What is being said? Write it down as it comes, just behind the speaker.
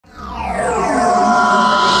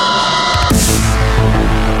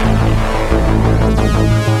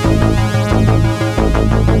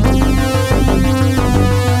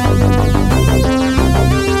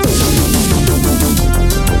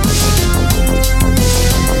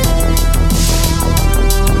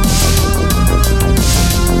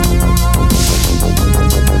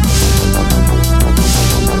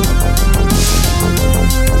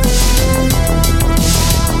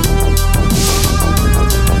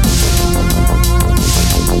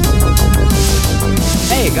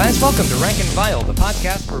guys, welcome to Rank and Vile, the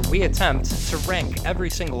podcast where we attempt to rank every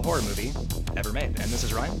single horror movie ever made. And this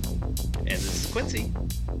is Ryan. And this is Quincy.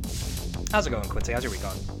 How's it going, Quincy? How's your week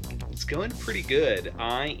going? It's going pretty good.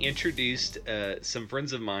 I introduced some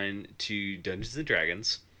friends of mine to Dungeons &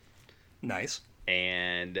 Dragons. Nice.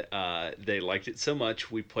 And they liked it so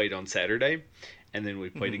much, we played on Saturday, and then we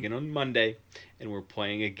played again on Monday, and we're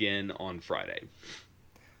playing again on Friday.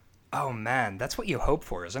 Oh, man, that's what you hope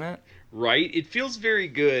for, isn't it? Right? It feels very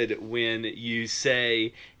good when you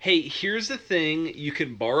say, hey, here's the thing, you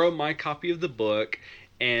can borrow my copy of the book,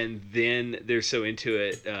 and then they're so into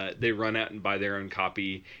it, they run out and buy their own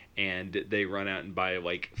copy, and they run out and buy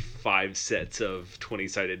like 5 sets of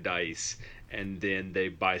 20-sided dice, and then they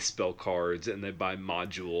buy spell cards, and they buy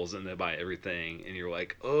modules, and they buy everything, and you're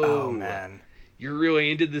like, oh man, you're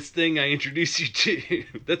really into this thing I introduced you to.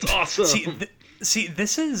 That's awesome. See,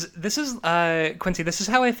 this is Quincy, this is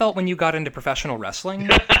how I felt when you got into professional wrestling.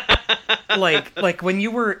 like when you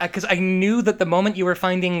were, because I knew that the moment you were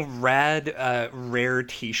finding rad, rare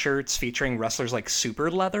T-shirts featuring wrestlers like Super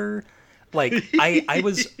Leather, like I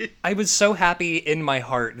was so happy in my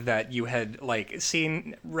heart that you had like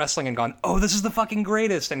seen wrestling and gone, oh, this is the fucking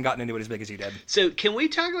greatest, and gotten into it as big as you did. So can we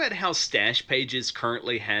talk about how Stash Pages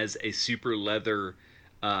currently has a Super Leather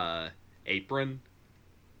apron?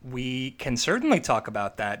 We can certainly talk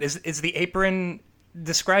about that. Is the apron...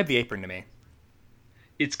 Describe the apron to me.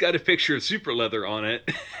 It's got a picture of Super Leather on it,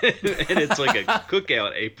 and it's like a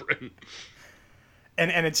cookout apron.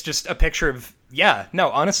 And it's just a picture of... Yeah, no,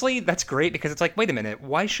 honestly, that's great, because it's like, wait a minute,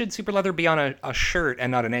 why should Super Leather be on a shirt and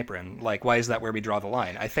not an apron? Like, why is that where we draw the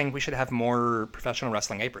line? I think we should have more professional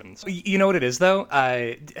wrestling aprons. You know what it is, though?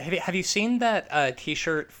 Have you seen that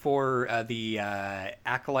T-shirt for the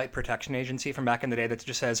Acolyte Protection Agency from back in the day that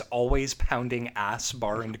just says, always pounding ass,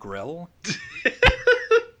 bar, and grill?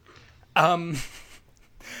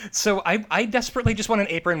 So I desperately just want an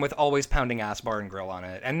apron with always pounding ass, bar, and grill on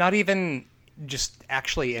it, and not even just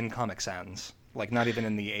actually in Comic Sans. Like, not even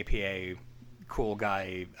in the APA cool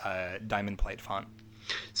guy diamond plate font.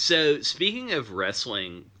 So, speaking of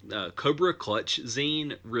wrestling, Cobra Clutch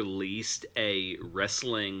Zine released a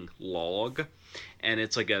wrestling log, and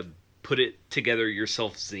it's like a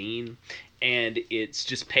put-it-together-yourself zine, and it's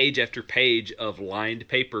just page after page of lined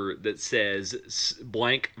paper that says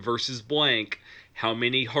blank versus blank, how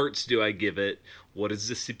many hearts do I give it, what is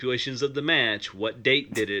the stipulations of the match, what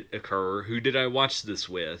date did it occur, who did I watch this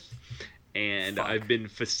with, and I've been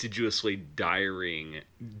fastidiously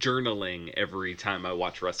journaling every time I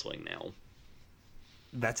watch wrestling now.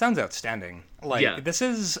 That sounds outstanding. Like, yeah. This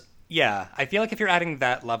is... Yeah, I feel like if you're adding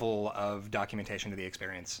that level of documentation to the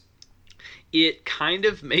experience... It kind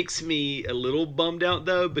of makes me a little bummed out,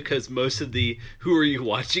 though, because most of the who are you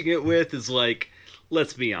watching it with is like,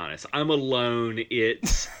 let's be honest, I'm alone,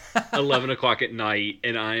 it's 11 o'clock at night,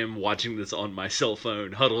 and I am watching this on my cell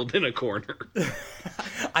phone, huddled in a corner.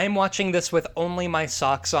 I am watching this with only my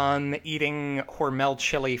socks on, eating Hormel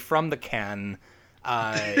chili from the can,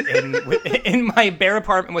 in my bare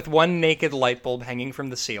apartment with one naked light bulb hanging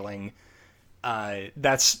from the ceiling.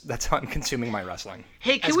 That's how I'm consuming my wrestling.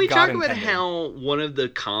 Hey, can we talk about how one of the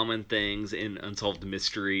common things in Unsolved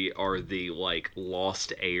Mystery are the, like,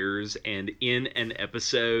 lost heirs? And in an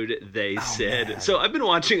episode, they said... Man. So I've been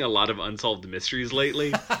watching a lot of Unsolved Mysteries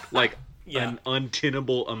lately. Like, an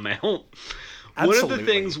untenable amount. Absolutely. One of the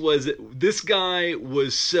things was this guy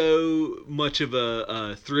was so much of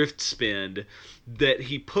a thrift spend that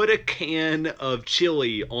he put a can of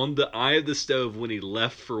chili on the eye of the stove when he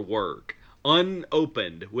left for work.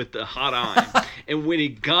 Unopened with the hot eye. And when he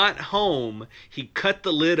got home, he cut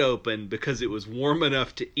the lid open because it was warm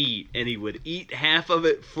enough to eat, and he would eat half of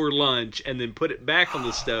it for lunch and then put it back on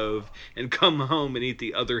the stove and come home and eat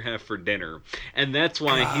the other half for dinner. And that's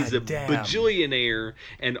why he's a bajillionaire,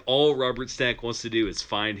 and all Robert Stack wants to do is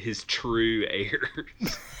find his true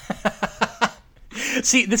heirs.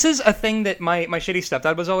 See, this is a thing that my shitty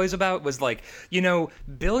stepdad was always about, was like, you know,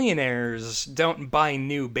 billionaires don't buy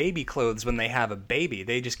new baby clothes when they have a baby.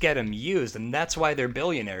 They just get them used, and that's why they're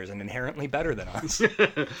billionaires and inherently better than us. Or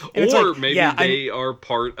like, maybe they are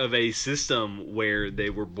part of a system where they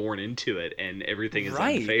were born into it and everything is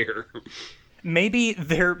unfair. Maybe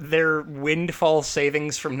their windfall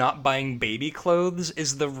savings from not buying baby clothes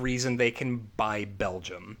is the reason they can buy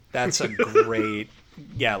Belgium. That's a great...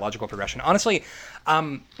 Yeah, logical progression. Honestly,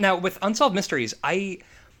 now with Unsolved Mysteries,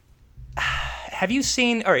 have you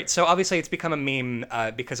seen... All right, so obviously it's become a meme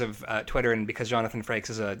because of Twitter and because Jonathan Frakes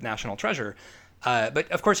is a national treasure. But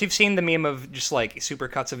of course you've seen the meme of just like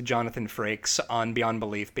supercuts of Jonathan Frakes on Beyond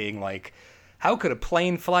Belief being like, how could a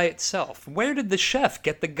plane fly itself? Where did the chef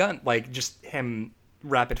get the gun? Like just him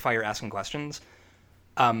rapid fire asking questions.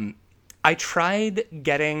 I tried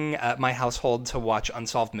getting my household to watch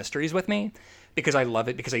Unsolved Mysteries with me because I love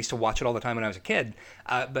it, because I used to watch it all the time when I was a kid.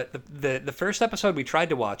 But the first episode we tried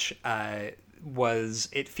to watch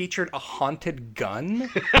it featured a haunted gun.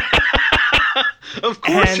 Of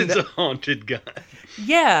course, it's a haunted gun.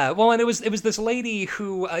 Yeah, well, and it was this lady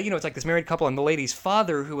who, it's like this married couple, and the lady's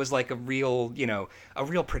father, who was like a real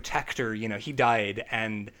protector. He died,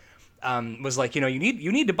 and was like, you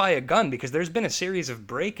need to buy a gun because there's been a series of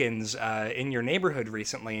break-ins in your neighborhood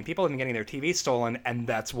recently, and people have been getting their TV stolen, and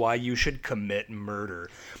that's why you should commit murder.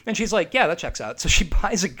 And she's like, yeah, that checks out. So she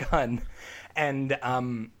buys a gun, and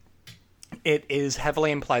it is heavily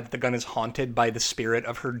implied that the gun is haunted by the spirit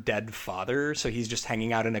of her dead father, so he's just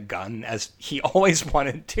hanging out in a gun as he always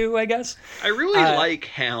wanted to, I guess. I really like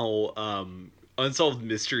how Unsolved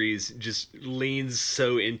Mysteries just leans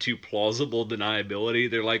so into plausible deniability.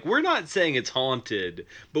 They're like, we're not saying it's haunted,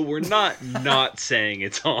 but we're not saying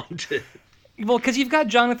it's haunted. Well, because you've got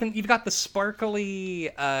the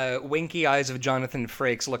sparkly, winky eyes of Jonathan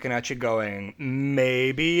Frakes looking at you going,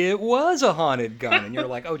 maybe it was a haunted gun. And you're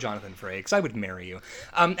like, oh, Jonathan Frakes, I would marry you.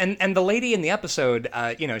 And the lady in the episode,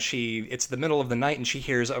 it's the middle of the night and she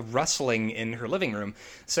hears a rustling in her living room.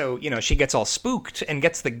 So, she gets all spooked and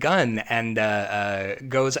gets the gun and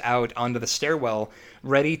goes out onto the stairwell,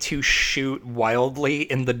 ready to shoot wildly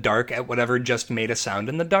in the dark at whatever just made a sound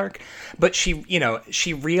in the dark. But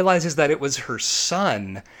she realizes that it was her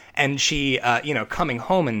son, and she, coming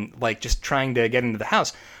home and like just trying to get into the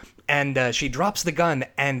house. And she drops the gun,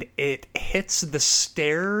 and it hits the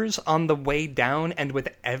stairs on the way down, and with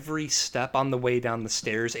every step on the way down the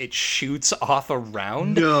stairs, it shoots off a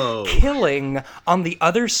round, killing on the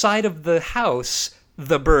other side of the house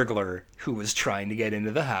the burglar who was trying to get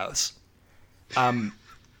into the house.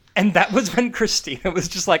 And that was when Christina was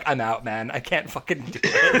just like, I'm out, man. I can't fucking do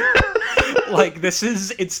it. Like,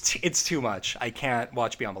 it's too much. I can't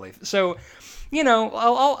watch Beyond Belief. So,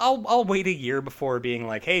 I'll wait a year before being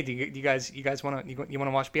like, hey, do you guys want to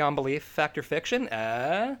watch Beyond Belief, Fact or Fiction?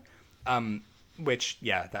 Which,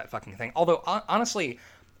 yeah, that fucking thing. Although, honestly,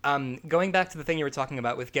 going back to the thing you were talking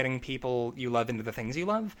about with getting people you love into the things you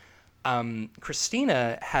love,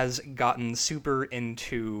 Christina has gotten super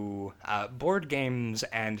into board games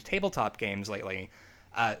and tabletop games lately.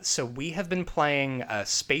 So we have been playing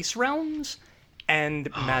Space Realms and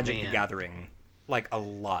Magic the Gathering, like, a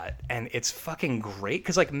lot. And it's fucking great,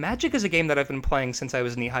 because, like, Magic is a game that I've been playing since I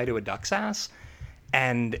was knee-high to a duck's ass.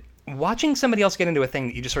 And watching somebody else get into a thing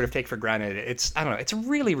that you just sort of take for granted, it's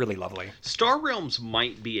really, really lovely. Star Realms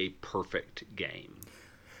might be a perfect game.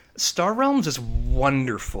 Star Realms is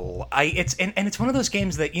wonderful. It's one of those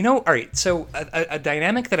games that, all right, so a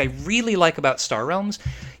dynamic that I really like about Star Realms,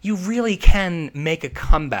 you really can make a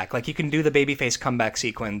comeback. Like, you can do the babyface comeback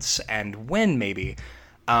sequence and win, maybe.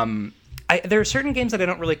 There are certain games that I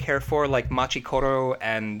don't really care for, like Machikoro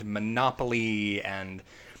and Monopoly, and,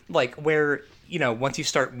 like, where, once you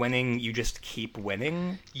start winning, you just keep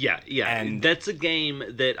winning. Yeah. And that's a game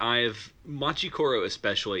that Machikoro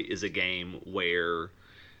especially is a game where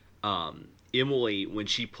Emily, when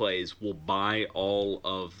she plays, will buy all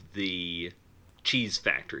of the cheese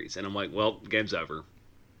factories, and I'm like, well, game's over.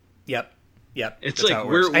 Yep. It's like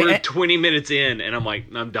we're 20 minutes in, and I'm like,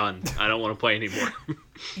 I'm done. I don't want to play anymore.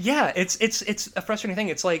 Yeah, it's a frustrating thing.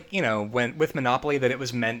 It's like, when with Monopoly, that it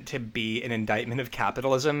was meant to be an indictment of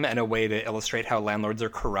capitalism and a way to illustrate how landlords are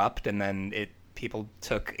corrupt, and then people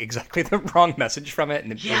took exactly the wrong message from it,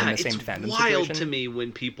 and it became the same fandom situation. It's wild to me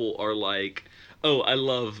when people are like, oh, I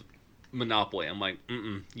love Monopoly. I'm like,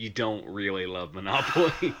 you don't really love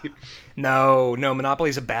Monopoly. No,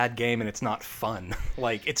 Monopoly's a bad game and it's not fun.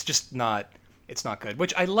 Like, it's just not, it's not good.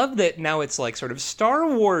 Which I love that now it's like sort of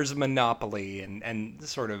Star Wars Monopoly and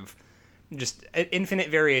sort of just infinite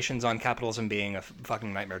variations on capitalism being a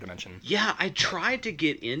fucking nightmare dimension. Yeah, I tried to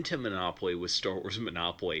get into Monopoly with Star Wars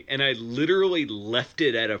Monopoly, and I literally left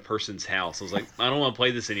it at a person's house. I was like, I don't want to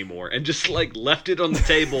play this anymore, and just like left it on the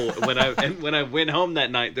table. When I went home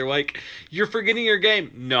that night, they're like, "You're forgetting your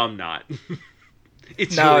game." No, I'm not.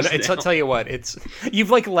 I'll tell you what, you've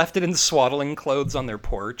like left it in swaddling clothes on their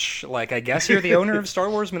porch. Like, I guess you're the owner of Star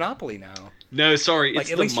Wars Monopoly now. No, sorry, it's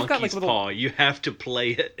the monkey's paw. You have to play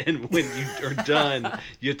it, and when you are done,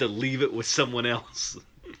 you have to leave it with someone else.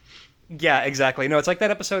 Yeah, exactly. No, it's like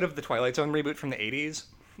that episode of the Twilight Zone reboot from the 80s,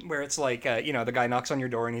 where it's like, the guy knocks on your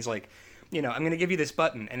door and he's like, I'm going to give you this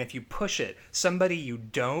button, and if you push it, somebody you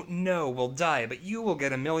don't know will die, but you will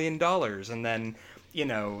get $1 million. And then,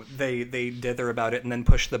 they dither about it and then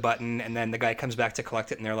push the button, and then the guy comes back to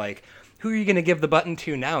collect it, and they're like, who are you going to give the button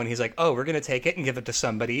to now? And he's like, oh, we're going to take it and give it to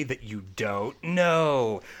somebody that you don't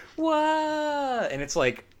know. What? And it's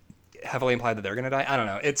like heavily implied that they're going to die. I don't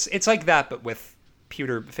know. It's like that, but with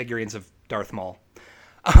pewter figurines of Darth Maul.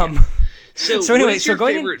 So anyway, what is your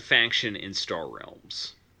favorite faction in Star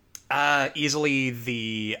Realms? Easily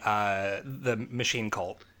the Machine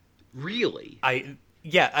Cult. Really? I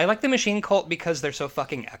like the Machine Cult because they're so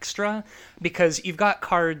fucking extra. Because you've got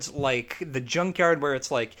cards like the Junkyard where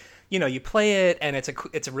it's like, you know, you play it and it's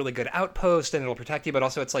a really good outpost and it'll protect you, but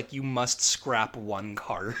also it's like you must scrap one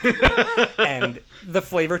card. And the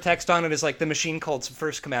flavor text on it is like the Machine Cult's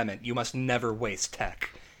first commandment: you must never waste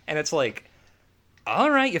tech. And it's like,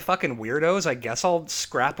 all right, you fucking weirdos, I guess I'll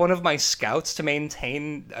scrap one of my scouts to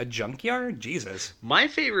maintain a junkyard? Jesus. My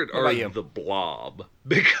favorite are the Blob,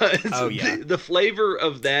 because the flavor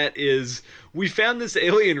of that is we found this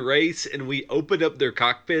alien race and we opened up their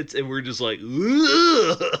cockpits and we're just like,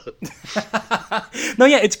 ugh. No,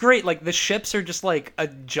 yeah, it's great. Like, the ships are just like a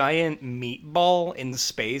giant meatball in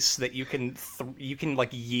space that you can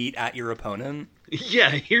like yeet at your opponent. Yeah,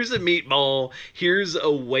 here's a meatball. Here's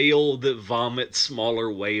a whale that vomits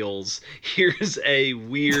smaller whales. Here's a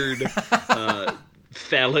weird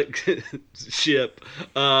phallic ship.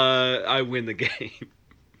 I win the game.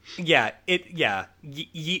 Yeah,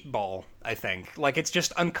 yeet ball, I think. Like, it's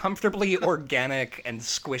just uncomfortably organic and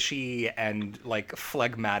squishy and, like,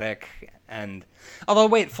 phlegmatic. And although,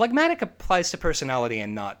 wait, phlegmatic applies to personality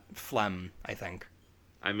and not phlegm, I think.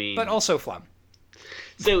 I mean... But also phlegm.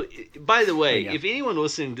 So, by the way, if anyone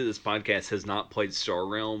listening to this podcast has not played Star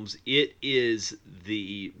Realms, it is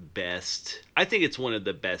the best. I think it's one of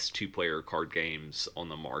the best two-player card games on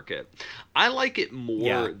the market. I like it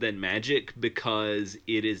more than Magic because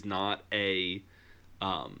it is not a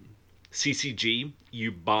CCG.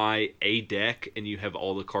 You buy a deck and you have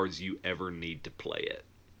all the cards you ever need to play it.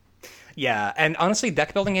 Yeah, and honestly,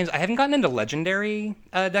 deck building games, I haven't gotten into legendary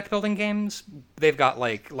deck building games. They've got,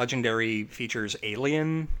 like, legendary features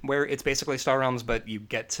Alien, where it's basically Star Realms, but you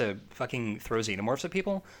get to fucking throw xenomorphs at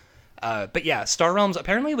people. But yeah, Star Realms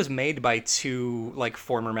apparently was made by two, like,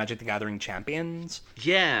 former Magic the Gathering champions.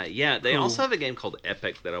 Yeah. They also have a game called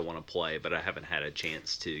Epic that I want to play, but I haven't had a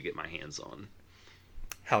chance to get my hands on.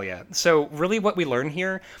 Hell yeah. So really what we learn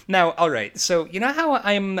here now, all right. So you know how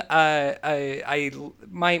I'm,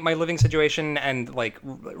 my living situation and like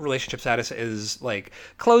relationship status is like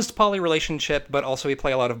closed poly relationship, but also we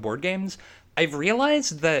play a lot of board games. I've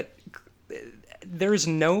realized that there's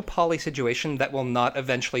no poly situation that will not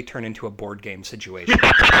eventually turn into a board game situation.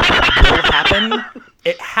 It will happen.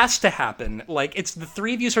 It has to happen. Like, it's the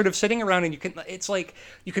three of you sort of sitting around and it's like,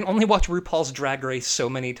 you can only watch RuPaul's Drag Race so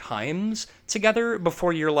many times together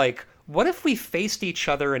before you're like, what if we faced each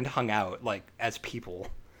other and hung out, like, as people?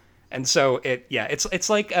 And so it's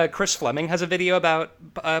like Chris Fleming has a video about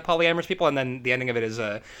polyamorous people, and then the ending of it is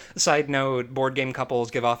a side note: board game couples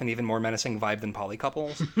give off an even more menacing vibe than poly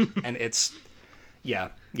couples, and it's. Yeah.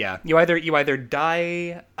 You either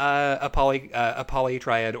die a poly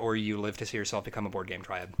triad, or you live to see yourself become a board game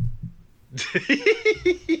triad.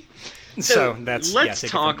 So let's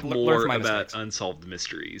talk more about Unsolved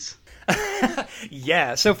Mysteries.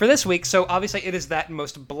 Yeah. So for this week, so obviously it is that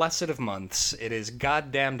most blessed of months. It is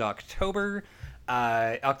goddamned October.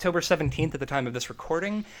 October 17th at the time of this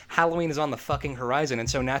recording. Halloween is on the fucking horizon, and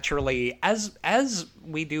so naturally, as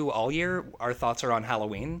we do all year, our thoughts are on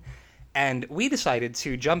Halloween. And we decided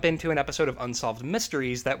to jump into an episode of Unsolved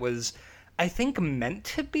Mysteries that was, I think, meant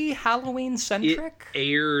to be Halloween-centric. It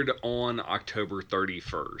aired on October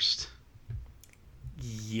 31st.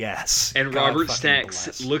 Yes. And Robert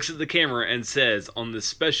Stacks looks at the camera and says, on the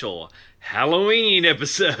special Halloween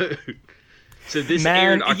episode. So this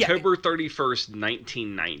aired October 31st,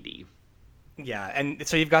 1990. Yeah, and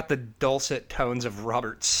so you've got the dulcet tones of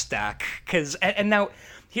Robert Stack. And now...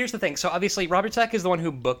 Here's the thing. So obviously, Robert Stack is the one who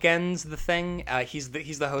bookends the thing. He's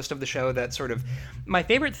the host of the show. That sort of my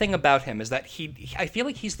favorite thing about him is that I feel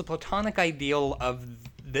like he's the platonic ideal of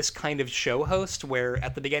this kind of show host, where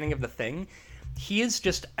at the beginning of the thing, he is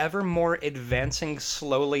just ever more advancing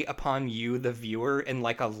slowly upon you, the viewer, in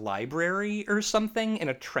like a library or something, in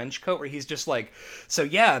a trench coat, where he's just like, so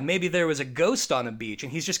yeah, maybe there was a ghost on a beach,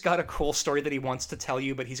 and he's just got a cool story that he wants to tell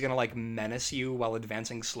you, but he's gonna like menace you while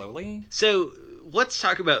advancing slowly. So let's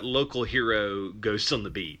talk about local hero Ghost on the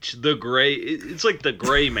Beach. It's like the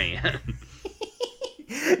Gray Man.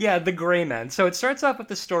 Yeah, the Gray Man. So it starts off with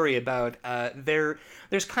the story about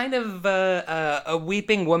there's kind of a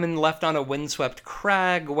weeping woman left on a windswept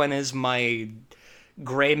crag. When is my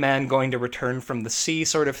Gray Man going to return from the sea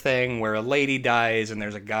sort of thing, where a lady dies and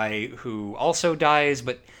there's a guy who also dies,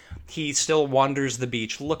 but he still wanders the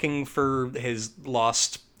beach looking for his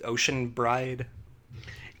lost ocean bride.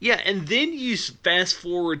 Yeah, and then you fast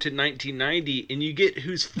forward to 1990 and you get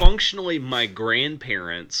who's functionally my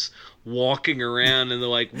grandparents walking around and they're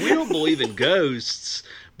like, we don't believe in ghosts.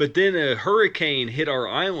 But then a hurricane hit our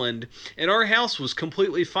island and our house was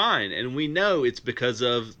completely fine. And we know it's because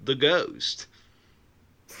of the ghost.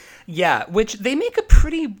 Yeah, which they make a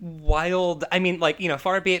pretty wild. I mean, like,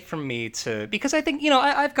 far be it from me to, because I think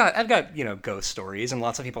I've got ghost stories, and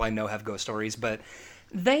lots of people I know have ghost stories, but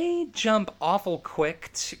they jump awful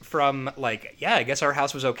quick from like, yeah, I guess our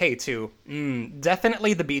house was okay, to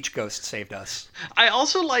definitely the beach ghost saved us. I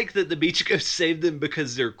also like that the beach ghost saved them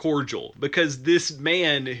because they're cordial. Because this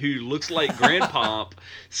man who looks like Grandpa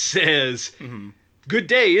says. Good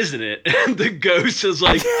day, isn't it? And the ghost is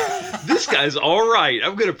like, this guy's all right.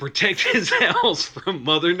 I'm going to protect his house from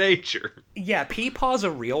Mother Nature. Yeah, Peepaw's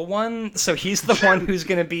a real one, so he's the one who's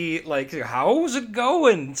going to be like, how's it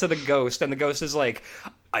going, to the ghost? And the ghost is like,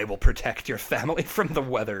 I will protect your family from the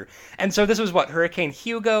weather. And so this was Hurricane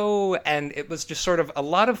Hugo, and it was just sort of a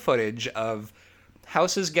lot of footage of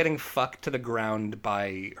houses getting fucked to the ground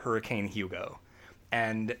by Hurricane Hugo.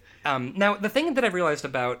 And now the thing that I've realized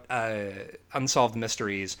about Unsolved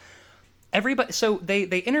Mysteries, everybody. So they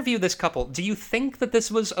interview this couple. Do you think that this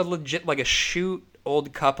was a legit, like, a shoot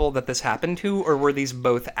old couple that this happened to, or were these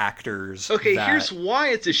both actors? Okay, here's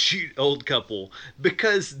why it's a shoot old couple.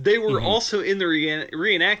 Because they were also in the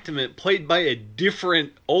reenactment played by a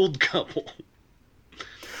different old couple.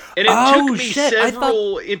 And it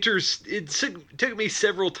took me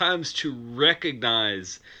several times to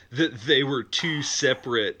recognize that they were two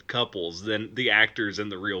separate couples than the actors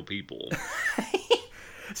and the real people.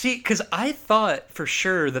 See, because I thought for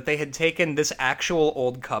sure that they had taken this actual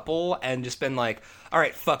old couple and just been like, all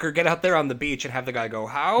right, fucker, get out there on the beach, and have the guy go,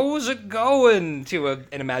 how's it going, to an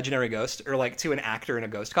imaginary ghost, or like to an actor in a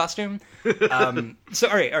ghost costume. So,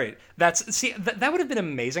 all right. That would have been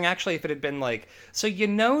amazing, actually, if it had been like, so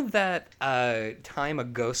that time a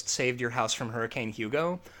ghost saved your house from Hurricane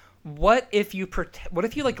Hugo? What if you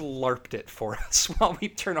like LARPed it for us while we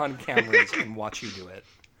turn on cameras and watch you do it?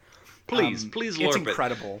 Please LARP it. It's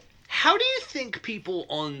incredible. How do you think people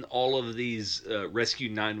on all of these Rescue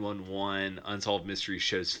 911 Unsolved Mystery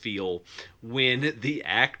shows feel when the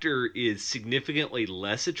actor is significantly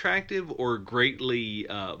less attractive or greatly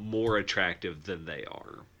more attractive than they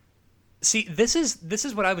are? See, this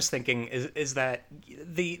is what I was thinking, is that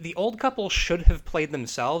the old couple should have played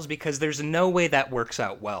themselves, because there's no way that works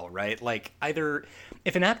out well, right? Like, either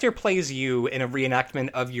if an actor plays you in a reenactment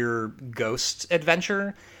of your ghost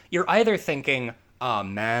adventure, you're either thinking, oh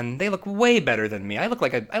man, they look way better than me. I look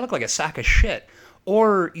like a sack of shit.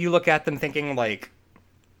 Or you look at them thinking, like,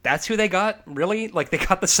 that's who they got? Really? Like, they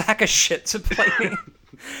got the sack of shit to play me?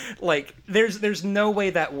 Like, there's no way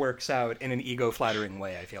that works out in an ego-flattering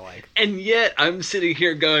way, I feel like. And yet, I'm sitting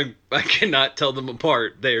here going, I cannot tell them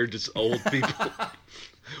apart. They're just old people.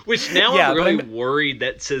 Which now I'm really worried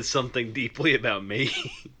that says something deeply about me.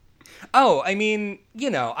 Oh, I mean,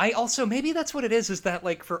 I also, maybe that's what it is that,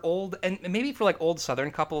 like, for old, and maybe for, like, old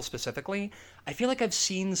Southern couples specifically, I feel like I've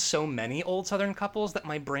seen so many old Southern couples that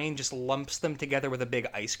my brain just lumps them together with a big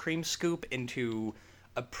ice cream scoop into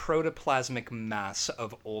a protoplasmic mass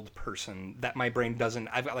of old person that my brain doesn't,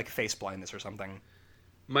 I've got, like, face blindness or something.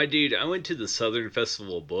 My dude, I went to the Southern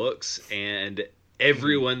Festival of Books, and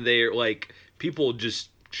everyone there, like, people just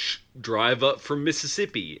drive up from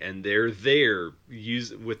Mississippi, and they're there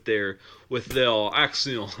with their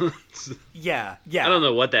accents. Yeah. I don't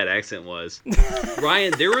know what that accent was.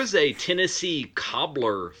 Ryan, there was a Tennessee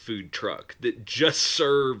cobbler food truck that just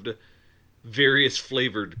served various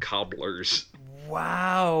flavored cobblers.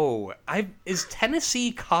 Wow. Is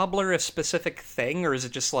Tennessee cobbler a specific thing, or is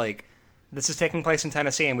it just like, this is taking place in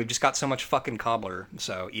Tennessee and we've just got so much fucking cobbler,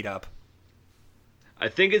 so eat up? I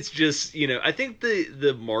think it's just, I think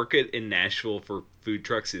the market in Nashville for food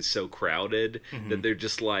trucks is so crowded that they're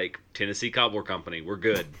just like, Tennessee Cobbler Company, we're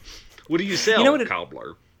good. What do you sell,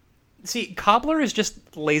 cobbler? See, cobbler is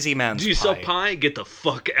just lazy man's pie. Do you sell pie? Get the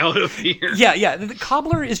fuck out of here. Yeah. The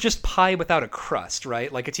cobbler is just pie without a crust,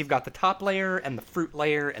 right? Like, you've got the top layer and the fruit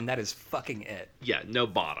layer, and that is fucking it. Yeah, no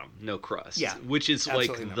bottom, no crust. Yeah, which is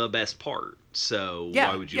like the best part. So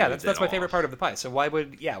why would you? Yeah, that's my favorite part of the pie. So why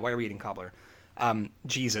are we eating cobbler?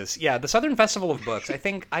 Jesus. Yeah, the Southern Festival of Books. I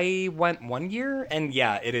think I went one year, and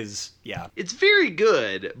it is. Yeah, it's very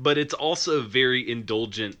good, but it's also very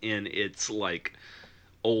indulgent in its like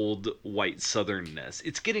old white southernness.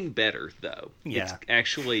 It's getting better though. Yeah. It's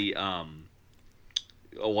actually a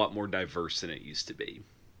lot more diverse than it used to be.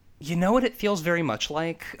 You know what it feels very much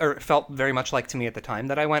like, or it felt very much like to me at the time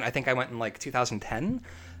that I went? I think I went in like 2010.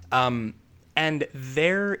 And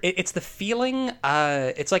it's the feeling,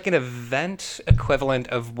 it's like an event equivalent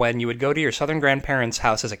of when you would go to your southern grandparents'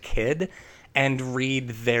 house as a kid and read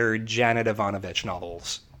their Janet Ivanovich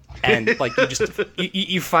novels. And like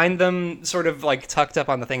you find them sort of like tucked up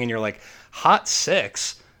on the thing and you're like, hot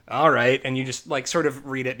six. All right. And you just like sort of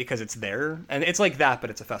read it because it's there. And it's like that, but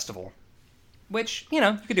it's a festival. Which, you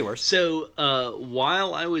could do worse. So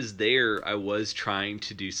while I was there, I was trying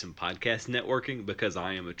to do some podcast networking because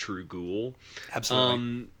I am a true ghoul.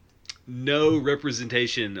 Absolutely. No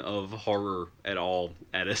representation of horror at all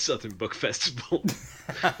at a Southern Book Festival.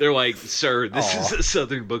 They're like, sir, this is a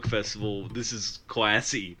Southern Book Festival. This is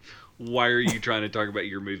classy. Why are you trying to talk about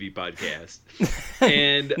your movie podcast?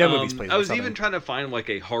 And no movies, please. I was even trying to find like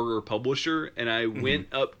a horror publisher, and I went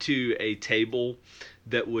up to a table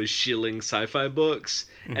that was shilling sci-fi books,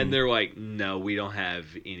 and they're like, no, we don't have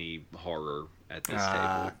any horror at this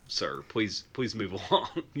table, sir. Please move along.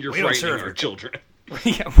 You're frightening our children.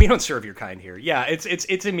 Yeah, we don't serve your kind here. Yeah,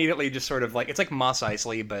 it's immediately just sort of like, it's like Mos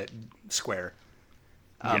Eisley but square.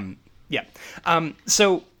 Yeah.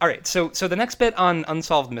 So all right. So the next bit on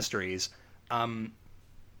Unsolved Mysteries,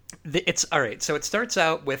 it's all right. So it starts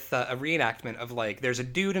out with a reenactment of like, there's a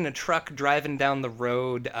dude in a truck driving down the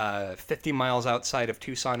road 50 miles outside of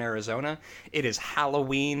Tucson, Arizona. It is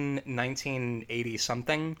Halloween 1980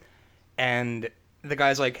 something, and the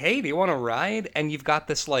guy's like, "Hey, do you want to ride?" And you've got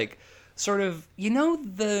this like sort of,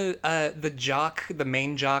 the jock, the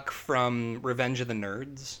main jock from Revenge of the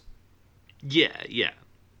Nerds. Yeah.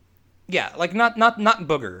 Yeah, like not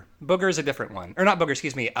Booger. Booger is a different one, or not Booger.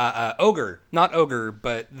 Excuse me, Ogre, not Ogre,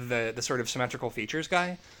 but the sort of symmetrical features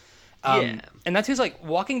guy. And that's who's like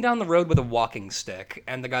walking down the road with a walking stick,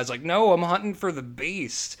 and the guy's like, "No, I'm hunting for the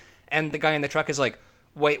beast." And the guy in the truck is like,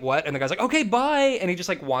 "Wait, what?" And the guy's like, "Okay, bye," and he just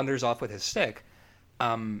like wanders off with his stick.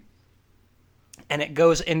 And it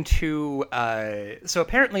goes into so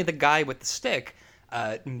apparently the guy with the stick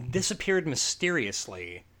disappeared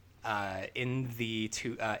mysteriously in the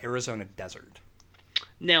Arizona desert.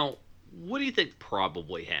 Now, what do you think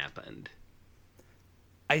probably happened?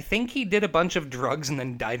 I think he did a bunch of drugs and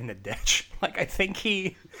then died in a ditch. Like, I think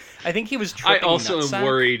he was tripping. I also nutsack. am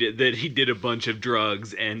worried that he did a bunch of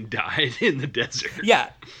drugs and died in the desert.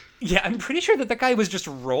 Yeah, I'm pretty sure that guy was just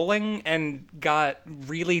rolling and got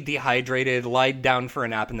really dehydrated, lied down for a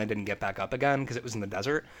nap, and then didn't get back up again because it was in the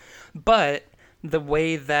desert. But the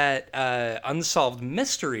way that Unsolved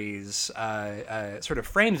Mysteries sort of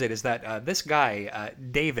frames it is that this guy,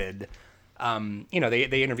 David,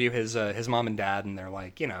 they interview his mom and dad, and they're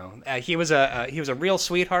like, he was a real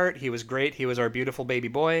sweetheart. He was great. He was our beautiful baby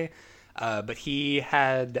boy. But he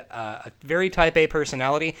had a very type A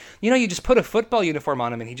personality. You just put a football uniform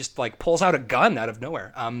on him, and he just like pulls out a gun out of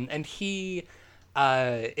nowhere. And he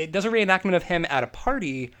it does a reenactment of him at a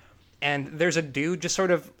party. And there's a dude just sort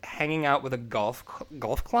of hanging out with a golf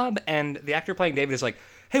club, and the actor playing David is like,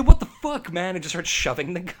 "Hey, what the fuck, man?" and just starts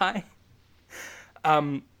shoving the guy.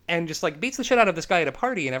 And just like beats the shit out of this guy at a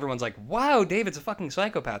party, and everyone's like, "Wow, David's a fucking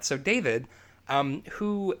psychopath." So David,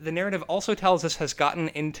 who the narrative also tells us has gotten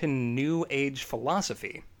into New Age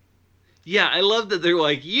philosophy. Yeah, I love that they're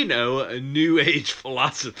like, a New Age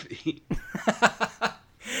philosophy.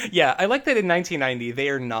 Yeah, I like that in 1990 they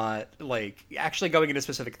are not like actually going into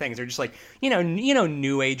specific things. They're just like,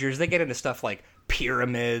 New Agers. They get into stuff like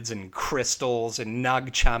pyramids and crystals and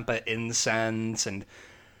Nag Champa incense and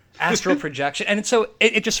astral projection. And so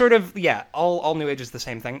it just sort of, all New Age is the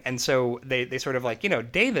same thing. And so they sort of like,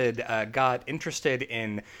 David got interested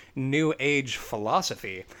in New Age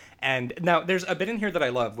philosophy. And now there's a bit in here that I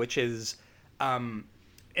love, which is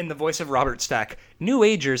in the voice of Robert Stack, New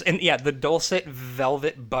Agers, and the dulcet,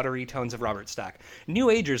 velvet, buttery tones of Robert Stack. New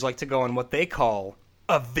Agers like to go on what they call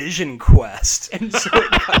a vision quest. And so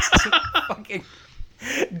it cuts to fucking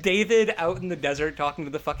David out in the desert talking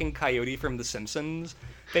to the fucking coyote from The Simpsons,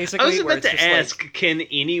 basically. I was about to ask, can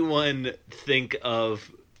anyone think of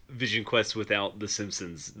Vision Quest without The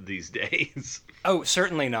Simpsons these days? Oh,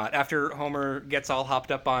 certainly not. After Homer gets all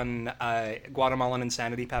hopped up on Guatemalan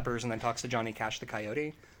insanity peppers and then talks to Johnny Cash the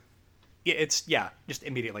coyote. It's just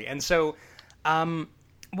immediately. And so,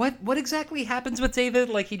 what exactly happens with David?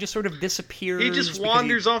 Like, he just sort of disappears. He just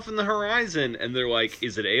wanders off in the horizon, and they're like,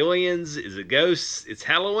 "Is it aliens? Is it ghosts? It's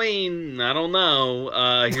Halloween. I don't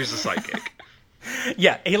know. Here's a psychic."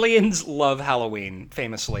 Yeah, aliens love Halloween,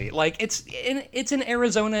 famously. Like, it's in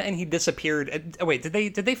Arizona, and he disappeared. Wait, did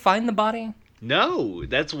they find the body? No,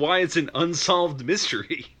 that's why it's an unsolved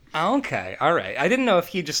mystery. Okay, all right. I didn't know if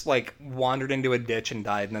he just like wandered into a ditch and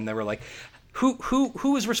died, and then they were like,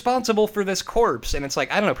 who is responsible for this corpse? And it's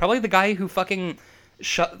like, I don't know, probably the guy who fucking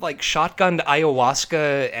shotgunned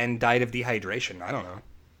ayahuasca and died of dehydration. I don't know.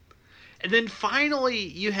 And then finally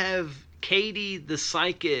you have Katie the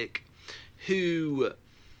psychic, who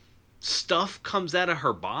stuff comes out of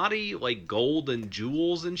her body, like gold and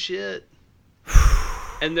jewels and shit.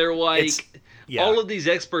 And they're like, all of these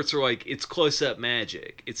experts are like, it's close-up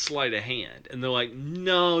magic, it's sleight of hand. And they're like,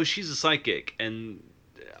 no, she's a psychic. And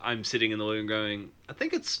I'm sitting in the living room going, I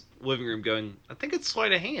think it's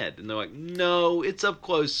sleight of hand. And they're like, no, it's up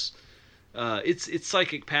close. It's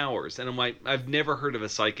psychic powers. And I'm like, I've never heard of a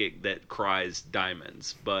psychic that cries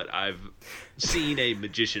diamonds, but I've seen a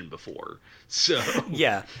magician before. So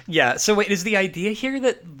yeah. So wait, is the idea here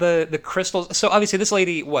that the crystals? So obviously this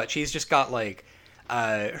lady, she's just got like,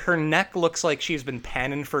 her neck looks like she's been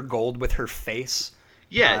panning for gold with her face.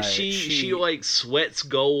 Yeah, she like sweats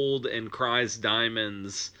gold and cries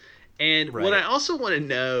diamonds. And what I also want to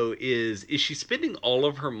know is she spending all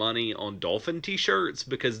of her money on dolphin t-shirts?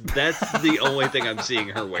 Because that's the only thing I'm seeing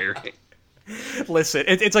her wearing. Listen,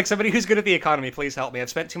 it's like somebody who's good at the economy, please help me. I've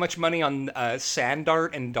spent too much money on sand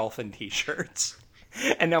dart and dolphin t-shirts.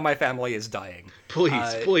 And now my family is dying.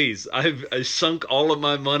 Please. I've sunk all of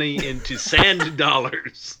my money into sand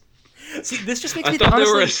dollars. See, this just makes me... I thought they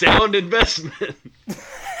were a sound investment.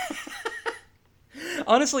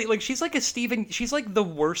 Honestly, like, she's like she's like the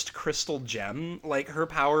worst crystal gem. Like, her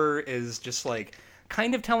power is just like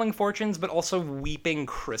kind of telling fortunes, but also weeping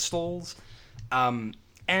crystals.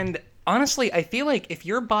 And honestly, I feel like if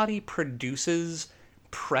your body produces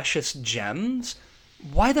precious gems,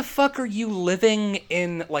 why the fuck are you living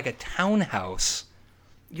in like a townhouse?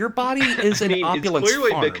 Your body is an opulence it's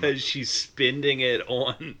clearly farm. Because she's spending it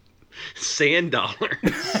on sand dollars.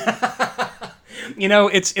 You know,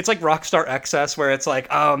 it's like Rockstar Excess, where it's like,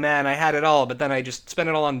 oh man, I had it all, but then I just spent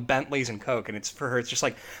it all on Bentleys and Coke, and it's for her. It's just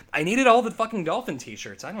like, I needed all the fucking dolphin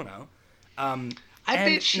t-shirts. I don't know. I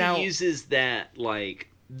bet she uses that, like,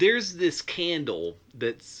 there's this candle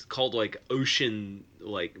that's called like ocean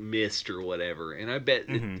like mist or whatever, and I bet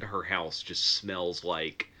her house just smells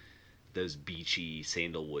like those beachy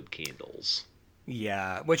sandalwood candles.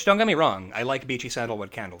 Yeah, which, don't get me wrong, I like beachy sandalwood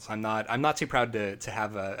candles. I'm not too proud to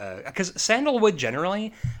have because sandalwood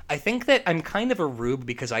generally, I think that I'm kind of a rube,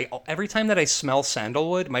 because every time that I smell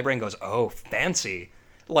sandalwood, my brain goes, oh, fancy.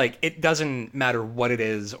 Like, it doesn't matter what it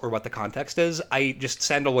is or what the context is.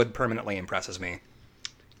 Sandalwood permanently impresses me.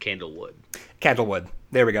 Candlewood.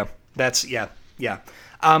 There we go. That's, yeah.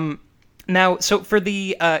 Now, so for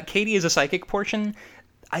the Katie is a psychic portion,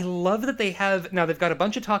 I love that they've got a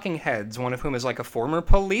bunch of talking heads, one of whom is like a former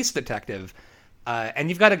police detective. And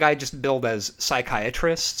you've got a guy just billed as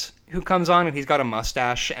psychiatrist who comes on, and he's got a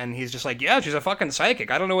mustache, and he's just like, yeah, she's a fucking psychic.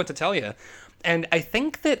 I don't know what to tell you. And I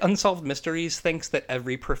think that Unsolved Mysteries thinks that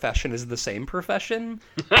every profession is the same profession,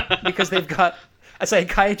 because they've got a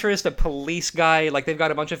psychiatrist, a police guy, like they've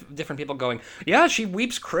got a bunch of different people going, yeah, she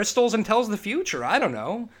weeps crystals and tells the future. I don't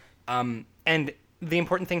know. And the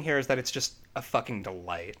important thing here is that it's just a fucking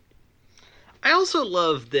delight. I also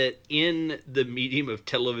love that in the medium of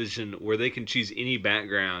television, where they can choose any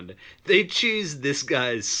background, they choose this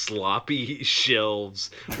guy's sloppy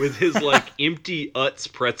shelves with his like empty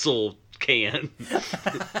Utz pretzel can.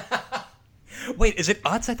 Wait, is it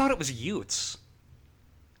Utz? I thought it was Utes.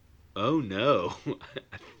 Oh no.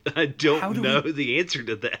 I don't know the answer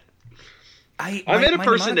to that. I met a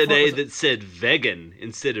person today that said vegan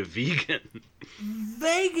instead of vegan.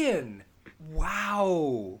 Vegan!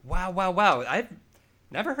 Wow. I've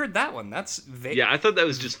never heard that one. That's Vega. Yeah, I thought that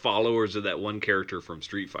was just followers of that one character from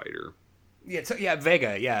Street Fighter. Yeah,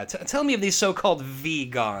 Vega, yeah. Tell me of these so-called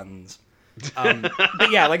vegans.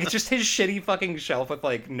 But yeah, like, it's just his shitty fucking shelf with,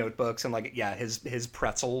 like, notebooks and, like, yeah, his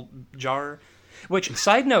pretzel jar. Which,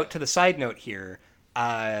 side note to the side note here, do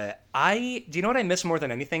you know what I miss more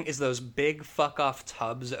than anything is those big fuck-off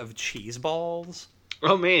tubs of cheese balls.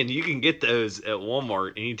 Oh man, you can get those at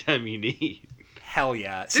Walmart anytime you need. Hell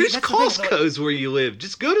yeah. There's Costco's where you live.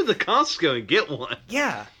 Just go to the Costco and get one.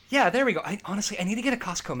 Yeah, there we go. I need to get a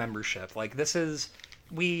Costco membership. Like, this is...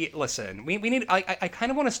 we need... I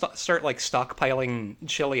kind of want to start, like, stockpiling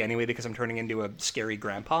chili anyway, because I'm turning into a scary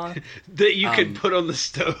grandpa. That you can put on the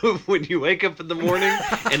stove when you wake up in the morning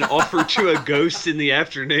and offer to a ghost in the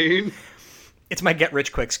afternoon. It's my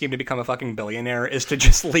get-rich-quick scheme to become a fucking billionaire, is to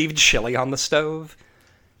just leave chili on the stove.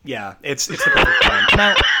 Yeah, it's the perfect plan.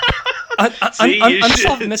 Now,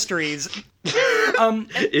 Unsolved Mysteries...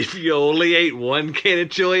 if you only ate one can of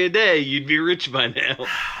chili a day, you'd be rich by now.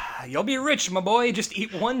 You'll be rich, my boy. Just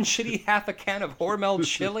eat one shitty half a can of Hormel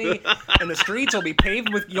chili, and the streets will be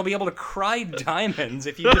paved with. You'll be able to cry diamonds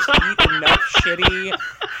if you just eat enough shitty,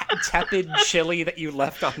 tepid chili that you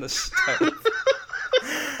left on the stove.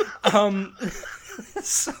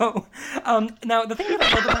 Now the thing that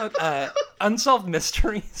I love about Unsolved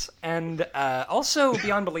Mysteries and also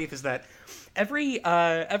Beyond Belief is that every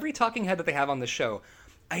talking head that they have on the show,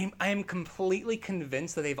 I am completely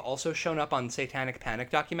convinced that they've also shown up on Satanic Panic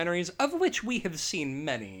documentaries, of which we have seen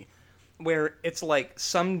many, where it's like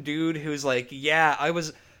some dude who's like, I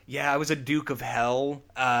was a Duke of Hell,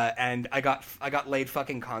 and I got laid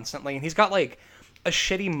fucking constantly, and he's got like a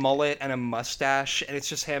shitty mullet and a mustache, and it's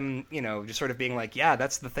just him, just sort of being like, yeah,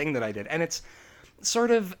 that's the thing that I did. And it's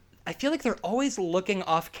sort of, I feel like they're always looking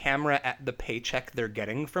off camera at the paycheck they're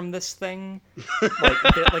getting from this thing.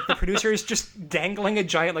 like the producer's just dangling a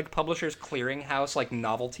giant, like, Publishers Clearinghouse, like,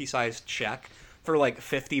 novelty-sized check for, like,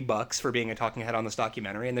 $50 for being a talking head on this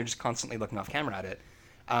documentary, and they're just constantly looking off camera at it.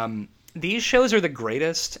 These shows are the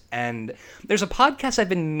greatest, and there's a podcast I've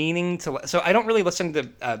been meaning to... So I don't really listen to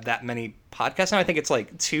that many podcasts now. I think it's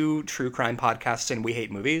like 2 true crime podcasts and We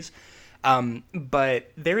Hate Movies.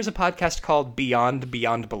 But there is a podcast called Beyond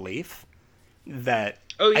Belief that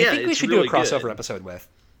I think we should really do a crossover episode with.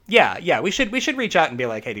 Yeah, we should reach out and be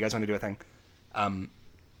like, hey, do you guys want to do a thing?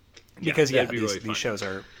 Because these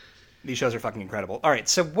shows are fucking incredible. All right,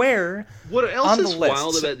 so what else is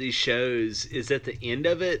wild about these shows is at the end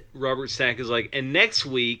of it, Robert Stack is like, and next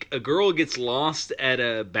week a girl gets lost at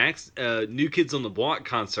a New Kids on the Block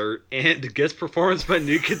concert and guest performance by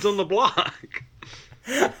New Kids on the Block.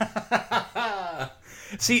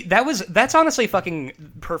 See, that's honestly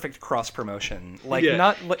fucking perfect cross promotion. Like,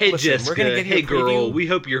 not hey, listen, Jessica, we're gonna give you hey a preview. Girl, we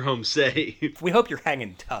hope you're home safe. We hope you're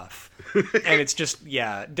hanging tough. And it's just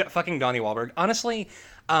fucking Donnie Wahlberg. Honestly,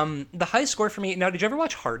 the high score for me. Now, did you ever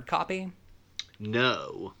watch Hard Copy?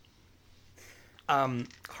 No.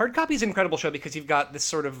 Hard Copy is an incredible show because you've got this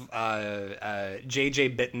sort of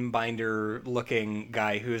JJ Bittenbinder looking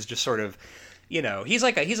guy who is just sort of, he's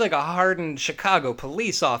like a hardened Chicago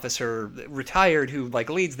police officer, retired, who like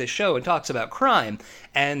leads this show and talks about crime.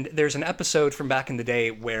 And there's an episode from back in the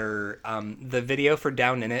day where the video for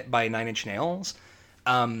Down in It by Nine Inch Nails,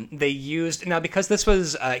 they used, now because this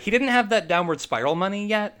was he didn't have that Downward Spiral money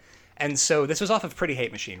yet, and so this was off of Pretty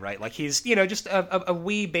Hate Machine, right? Like he's just a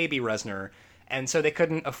wee baby Reznor, and so they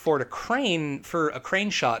couldn't afford a crane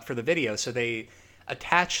shot for the video, so they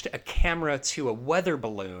attached a camera to a weather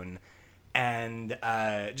balloon and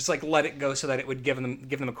just like let it go so that it would give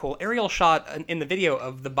them a cool aerial shot in the video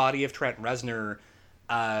of the body of Trent Reznor,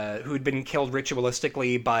 who had been killed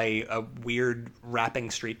ritualistically by a weird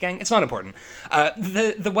rapping street gang. It's not important.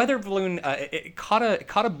 The weather balloon it caught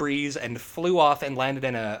a breeze and flew off and landed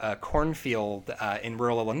in a cornfield in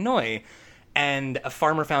rural Illinois. And a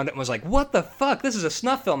farmer found it and was like, "What the fuck? This is a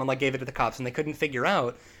snuff film," and like gave it to the cops, and they couldn't figure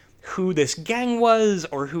out who this gang was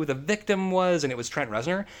or who the victim was, and it was Trent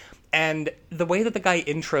Reznor. And the way that the guy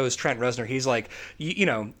intros Trent Reznor, he's like,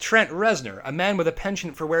 Trent Reznor, a man with a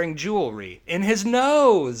penchant for wearing jewelry in his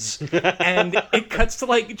nose. And it cuts to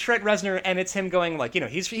like Trent Reznor, and it's him going like,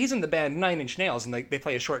 he's in the band Nine Inch Nails, and they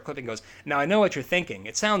play a short clip and goes, "Now I know what you're thinking.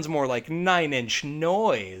 It sounds more like 9-inch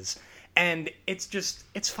noise." And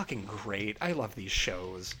it's fucking great. I love these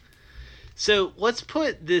shows. So let's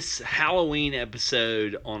put this Halloween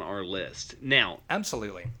episode on our list. Now,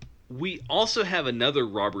 absolutely. We also have another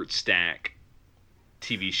Robert Stack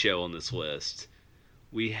TV show on this list.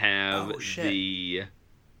 We have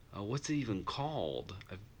what's it even called?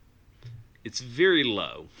 It's very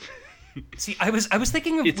low. See, I was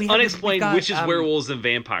thinking of it's Unexplained Witches, Werewolves, and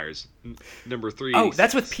Vampires. Number 3. Oh,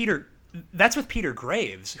 that's with Peter. That's with Peter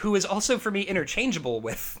Graves, who is also for me interchangeable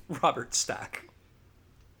with Robert Stack.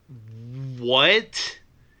 What?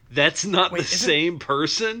 That's not the same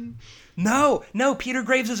person? No, Peter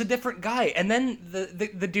Graves is a different guy. And then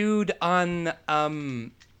the dude on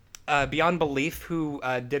Beyond Belief who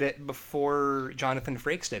did it before Jonathan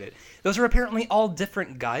Frakes did it. Those are apparently all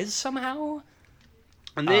different guys somehow.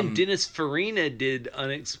 And then Dennis Farina did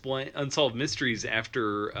Unsolved Mysteries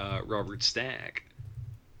after Robert Stack.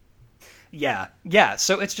 Yeah.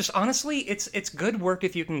 So it's just, honestly, it's good work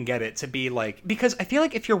if you can get it to be like, because I feel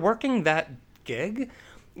like if you're working that gig,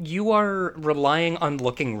 you are relying on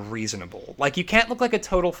looking reasonable. Like, you can't look like a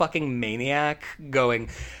total fucking maniac going,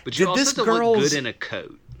 but you also have to look good in a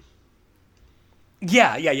coat.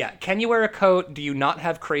 Yeah. Can you wear a coat? Do you not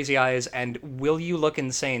have crazy eyes? And will you look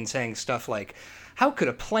insane saying stuff like, how could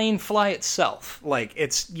a plane fly itself? Like,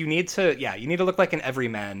 you need to look like an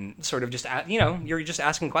everyman, sort of just, you're just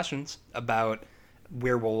asking questions about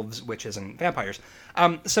werewolves, witches, and vampires.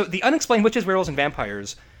 So the unexplained witches, werewolves, and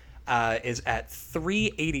vampires is at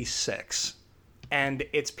 386. And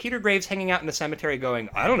it's Peter Graves hanging out in the cemetery going,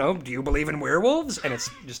 I don't know, do you believe in werewolves? And it's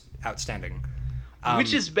just outstanding.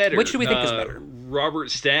 Which is better? Which do we think is better?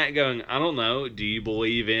 Robert Stack going, I don't know, do you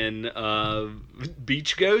believe in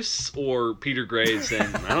beach ghosts? Or Peter Graves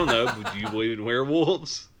saying, I don't know, do you believe in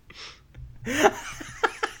werewolves?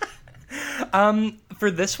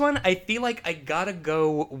 For this one, I feel like I gotta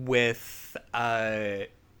go with Robert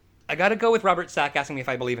Stack asking me if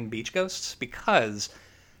I believe in beach ghosts, because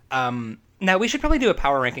now we should probably do a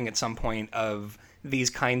power ranking at some point of these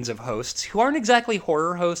kinds of hosts who aren't exactly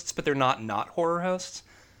horror hosts, but they're not horror hosts.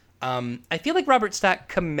 I feel like Robert Stack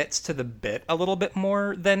commits to the bit a little bit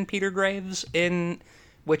more than Peter Graves in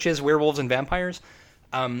Witches, Werewolves, and Vampires.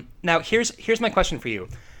 Now, here's my question for you.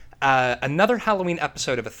 Another Halloween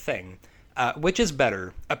episode of a thing. Which is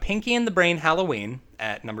better, A Pinky in the Brain Halloween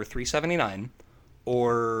at number 379,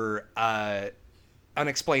 or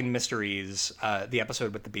Unexplained Mysteries, the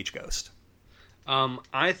episode with the beach ghost?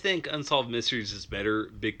 I think Unsolved Mysteries is better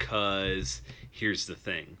because here's the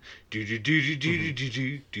thing. Yeah,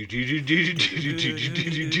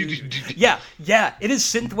 it is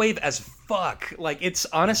synthwave as fuck. Like, it's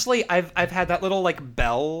honestly, I've had that little like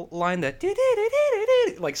bell line that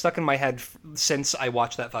like stuck in my head since I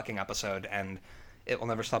watched that fucking episode, and it will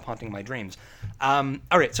never stop haunting my dreams. All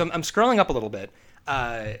right, so I'm scrolling up a little bit.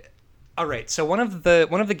 All right, so one of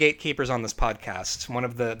the gatekeepers on this podcast, one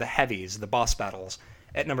of the heavies, the boss battles,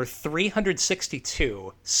 at number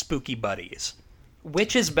 362, Spooky Buddies.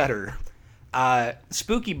 Which is better,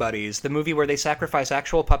 Spooky Buddies, the movie where they sacrifice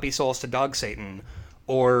actual puppy souls to dog Satan,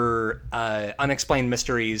 or Unexplained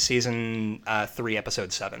Mysteries, season 3,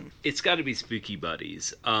 episode 7? It's got to be Spooky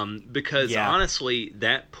Buddies, because honestly,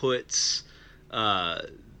 that puts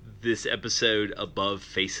this episode above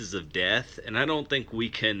Faces of Death, and I don't think we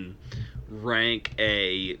can rank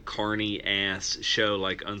a carny ass show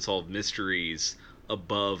like Unsolved Mysteries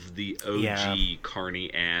above the OG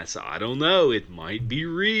carny ass, I don't know, it might be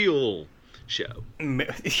real show.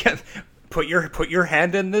 Yeah, put your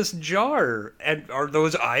hand in this jar, and are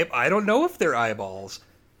those I don't know if they're eyeballs.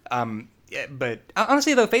 But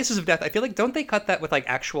honestly, though, Faces of Death, I feel like, don't they cut that with like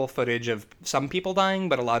actual footage of some people dying,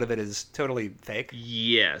 but a lot of it is totally fake?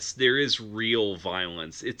 Yes, there is real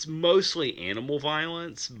violence. It's mostly animal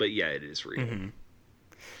violence, but yeah, it is real. Mm-hmm.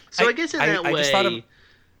 So I guess in that way,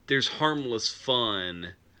 there's harmless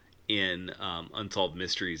fun in Unsolved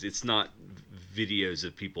Mysteries. It's not videos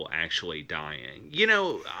of people actually dying. You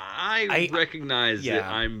know, I recognize that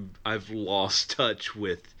I've lost touch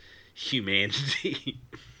with humanity.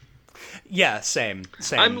 Yeah, same.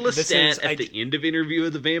 I'm Lestat at the end of Interview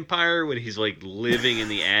with the Vampire when he's like living in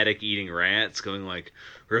the attic eating rats, going like,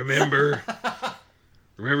 remember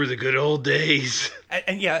the good old days.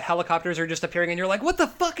 And yeah, helicopters are just appearing and you're like, what the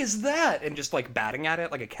fuck is that? And just like batting at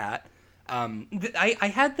it like a cat.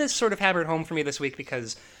 I had this sort of hammered home for me this week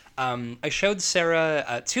because I showed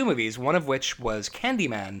Sarah 2 movies, one of which was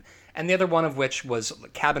Candyman, and the other one of which was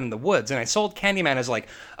Cabin in the Woods. And I sold Candyman as like,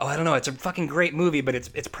 oh, I don't know, it's a fucking great movie, but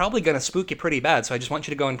it's probably going to spook you pretty bad, so I just want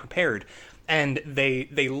you to go in prepared. And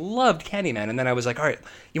they loved Candyman, and then I was like, all right,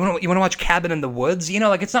 you want to watch Cabin in the Woods? You know,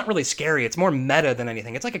 like, it's not really scary, it's more meta than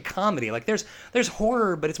anything. It's like a comedy. Like, there's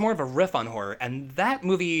horror, but it's more of a riff on horror. And that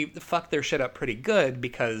movie fucked their shit up pretty good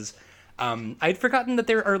because I'd forgotten that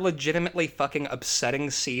there are legitimately fucking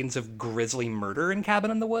upsetting scenes of grisly murder in Cabin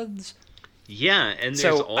in the Woods. Yeah, and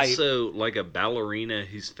there's also like a ballerina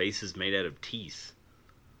whose face is made out of teeth.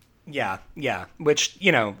 Yeah, which,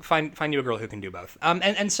 you know, find you a girl who can do both.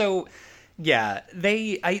 And so, yeah,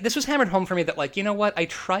 this was hammered home for me that, like, you know what, I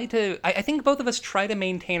think both of us try to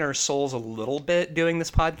maintain our souls a little bit doing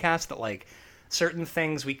this podcast, that, like, certain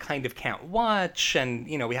things we kind of can't watch, and,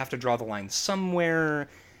 you know, we have to draw the line somewhere.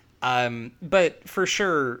 But for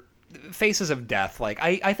sure, Faces of Death, like,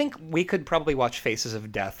 I think we could probably watch Faces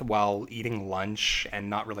of Death while eating lunch and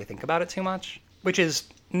not really think about it too much, which is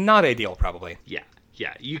not ideal, probably. Yeah,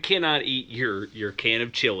 you cannot eat your can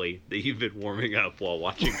of chili that you've been warming up while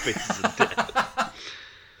watching Faces of Death.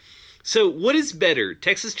 So, what is better,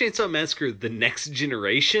 Texas Chainsaw Massacre: The Next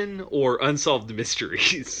Generation or Unsolved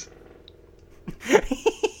Mysteries?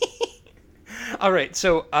 All right,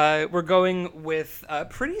 so we're going with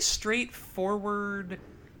pretty straightforward.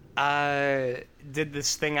 Did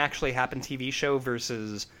this thing actually happen TV show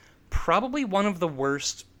versus probably one of the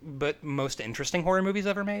worst but most interesting horror movies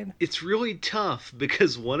ever made? It's really tough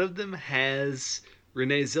because one of them has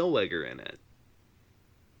Renee Zellweger in it.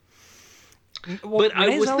 Well, but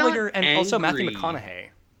Renee Zellweger and also Matthew McConaughey.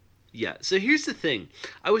 Yeah, so here's the thing.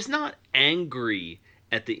 I was not angry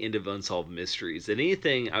at the end of Unsolved Mysteries. At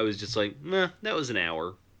anything, I was just like, meh, that was an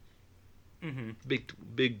hour. Mm-hmm.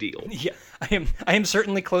 Big deal. Yeah, I am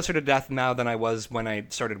certainly closer to death now than I was when I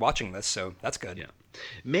started watching this, so that's good. Yeah.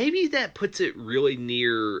 Maybe that puts it really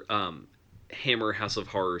near Hammer House of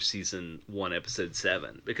Horror Season 1, Episode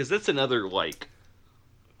 7, because that's another, like,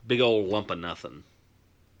 big old lump of nothing.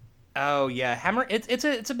 Oh yeah, Hammer.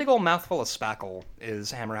 It's a big old mouthful of spackle. Is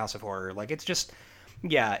Hammer House of Horror? Like it's just,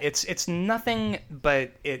 yeah, it's nothing,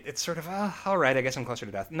 but it's sort of all right. I guess I'm closer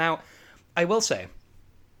to death now. I will say,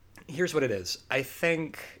 here's what it is. I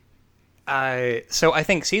think, I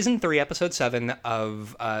think season 3, episode 7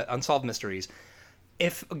 of Unsolved Mysteries.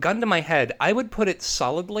 If gun to my head, I would put it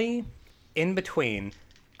solidly in between.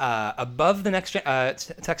 Above the next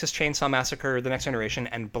Texas Chainsaw Massacre, The Next Generation,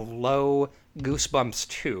 and below Goosebumps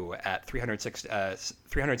 2 at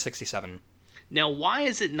 367. Now, why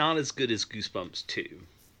is it not as good as Goosebumps 2?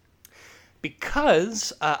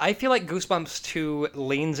 Because I feel like Goosebumps 2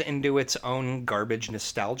 leans into its own garbage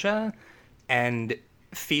nostalgia and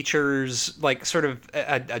features like sort of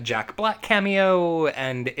a Jack Black cameo,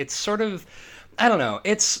 and it's sort of, I don't know,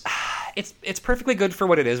 it's perfectly good for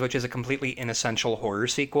what it is, which is a completely inessential horror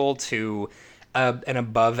sequel to an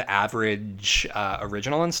above average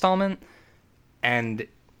original installment. And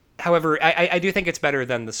however, I do think it's better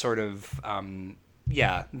than the sort of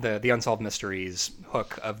the Unsolved Mysteries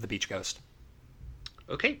hook of the Beach Ghost.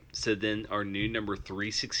 Okay, so then our new number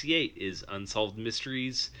 368 is Unsolved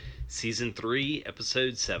Mysteries, Season 3,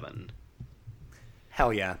 Episode 7.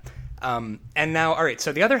 Hell yeah. And now, all right,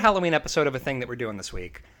 so the other Halloween episode of a thing that we're doing this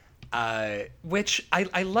week, which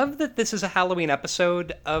I love that this is a Halloween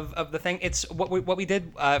episode of the thing. It's what we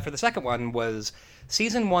did for the second one was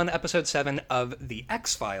Season 1, Episode 7 of The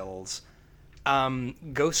X-Files,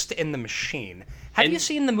 Ghost in the Machine. Have you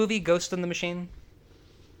seen the movie Ghost in the Machine?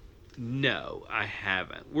 No, I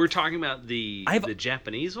haven't. We're talking about the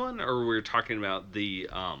Japanese one, or we're talking about the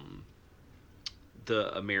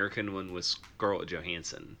American one with Scarlett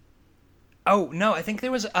Johansson? Oh no, I think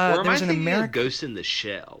there was or am there was I an thinking American of Ghost in the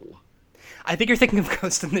Shell? I think you're thinking of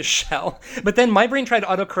Ghost in the Shell, but then my brain tried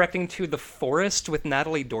autocorrecting to The Forest with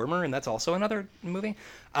Natalie Dormer, and that's also another movie.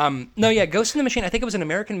 No, yeah, Ghost in the Machine. I think it was an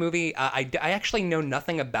American movie. I actually know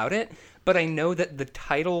nothing about it, but I know that the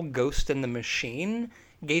title Ghost in the Machine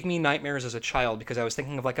gave me nightmares as a child because I was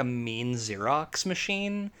thinking of like a mean Xerox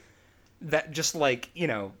machine that just like, you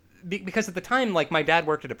know, because at the time, like my dad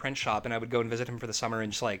worked at a print shop and I would go and visit him for the summer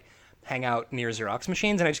and just like hang out near Xerox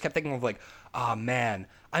machines. And I just kept thinking of like, oh man,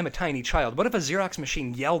 I'm a tiny child. What if a Xerox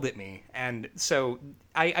machine yelled at me? And so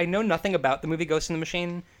I know nothing about the movie Ghost in the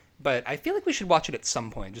Machine, but I feel like we should watch it at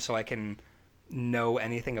some point just so I can know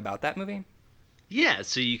anything about that movie. Yeah,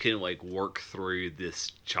 so you can like work through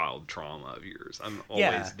this child trauma of yours. I'm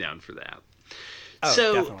always down for that. Oh,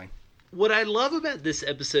 so, definitely. What I love about this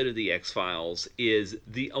episode of The X-Files is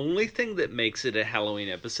the only thing that makes it a Halloween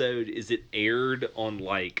episode is it aired on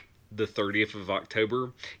like the 30th of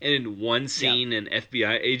October, and in one scene an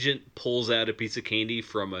FBI agent pulls out a piece of candy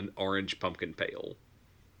from an orange pumpkin pail.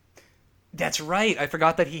 That's right. I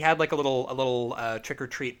forgot that he had like a little trick or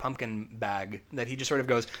treat pumpkin bag that he just sort of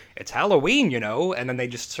goes, "It's Halloween, you know," and then they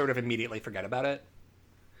just sort of immediately forget about it.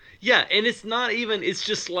 Yeah, and it's not even, it's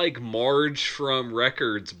just like Marge from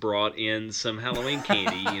Records brought in some Halloween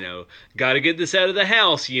candy, you know, got to get this out of the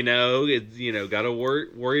house, you know, got to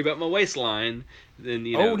worry about my waistline. Then,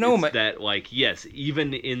 you know, that like, yes,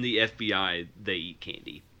 even in the FBI, they eat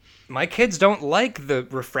candy. My kids don't like the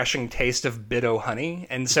refreshing taste of Bit-O honey,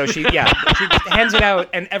 and so she hands it out,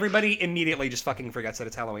 and everybody immediately just fucking forgets that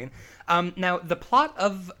it's Halloween. Now, the plot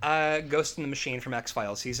of Ghost in the Machine from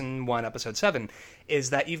X-Files, Season 1, Episode 7,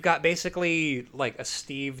 is that you've got basically, like, a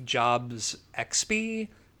Steve Jobs XP,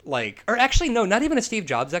 like... Or actually, no, not even a Steve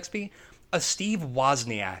Jobs XP, a Steve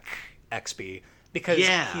Wozniak XP,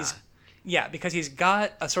 because because he's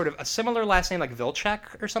got a sort of a similar last name, like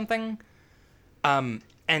Vilcek or something.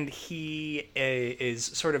 And he is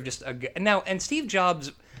sort of just and Steve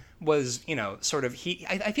Jobs was, you know, sort of,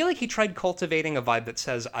 I feel like he tried cultivating a vibe that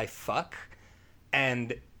says I fuck,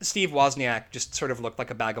 and Steve Wozniak just sort of looked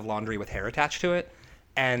like a bag of laundry with hair attached to it.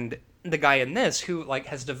 And the guy in this, who like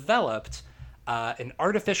has developed an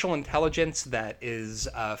artificial intelligence that is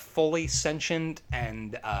fully sentient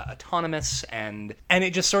and autonomous, and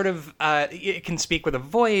it just sort of it can speak with a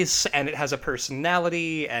voice, and it has a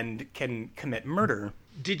personality and can commit murder.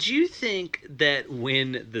 Did you think that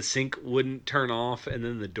when the sink wouldn't turn off and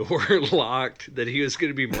then the door locked, that he was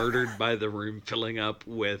going to be murdered by the room filling up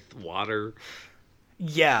with water?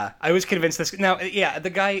 Yeah, I was convinced this. Now, yeah, the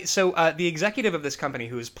guy. So the executive of this company,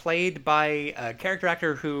 who is played by a character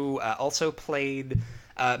actor who also played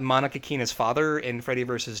Monica Keena's father in Freddy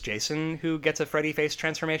vs. Jason, who gets a Freddy face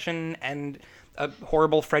transformation and a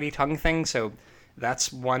horrible Freddy tongue thing. So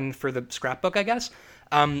that's one for the scrapbook, I guess.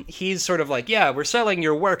 He's sort of like, yeah, we're selling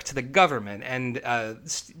your work to the government, and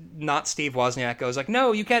not Steve Wozniak goes like,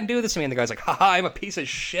 no, you can't do this to me, and the guy's like, haha, I'm a piece of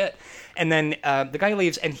shit, and then the guy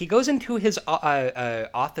leaves, and he goes into his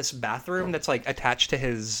office bathroom that's like attached to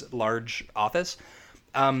his large office,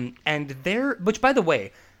 and there, which by the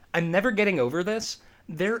way, I'm never getting over this.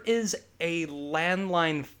 There is a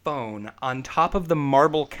landline phone on top of the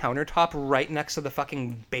marble countertop right next to the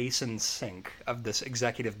fucking basin sink of this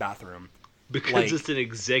executive bathroom. Because it's an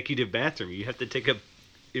executive bathroom. You have to take a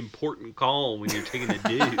important call when you're taking a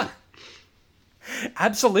doo.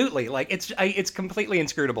 Absolutely. Like, it's completely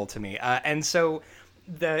inscrutable to me. And so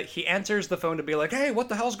he answers the phone to be like, hey, what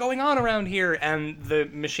the hell's going on around here? And the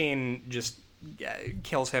machine just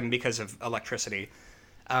kills him because of electricity.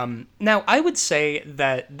 Now, I would say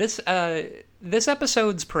that this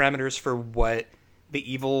episode's parameters for what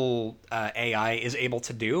the evil AI is able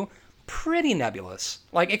to do, pretty nebulous.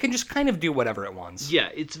 Like, it can just kind of do whatever it wants. Yeah,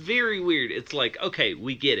 it's very weird. It's like, okay,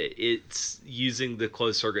 we get it. It's using the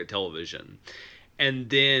closed circuit television. And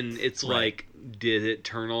then it's like, did it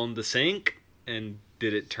turn on the sink? And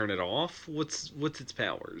did it turn it off? What's its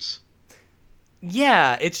powers?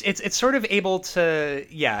 Yeah, it's sort of able to,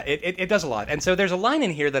 yeah, it does a lot. And so there's a line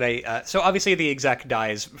in here that so obviously the exec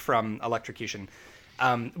dies from electrocution.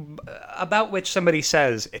 About which somebody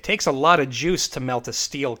says, it takes a lot of juice to melt a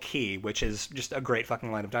steel key, which is just a great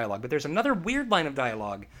fucking line of dialogue. But there's another weird line of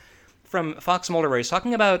dialogue from Fox Mulder where he's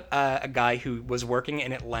talking about a guy who was working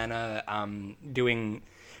in Atlanta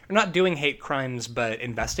not doing hate crimes, but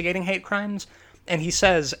investigating hate crimes. And he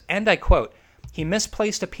says, and I quote, he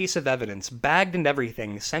misplaced a piece of evidence, bagged and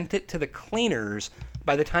everything, sent it to the cleaners.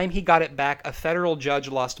 By the time he got it back, a federal judge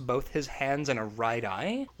lost both his hands and a right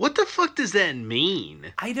eye. What the fuck does that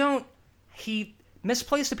mean? He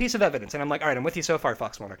misplaced a piece of evidence, and I'm like, all right, I'm with you so far,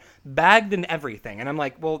 Fox Mulder. Bagged and everything. And I'm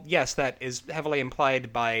like, well, yes, that is heavily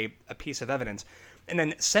implied by a piece of evidence. And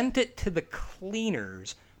then sent it to the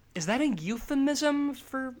cleaners. Is that a euphemism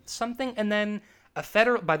for something? And then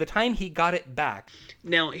by the time he got it back.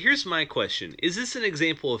 Now, here's my question. Is this an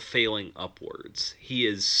example of failing upwards? He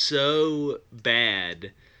is so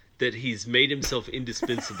bad that he's made himself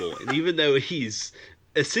indispensable. And even though he's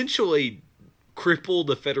essentially crippled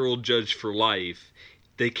a federal judge for life,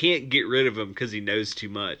 they can't get rid of him because he knows too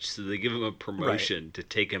much. So they give him a promotion to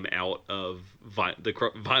take him out of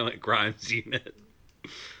the violent crimes unit.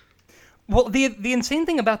 Well, the insane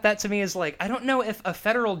thing about that to me is, like, I don't know if a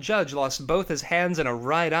federal judge lost both his hands and a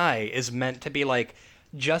right eye is meant to be, like,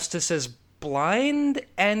 justice is blind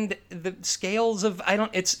and the scales of...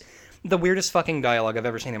 It's the weirdest fucking dialogue I've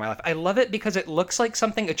ever seen in my life. I love it because it looks like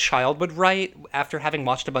something a child would write after having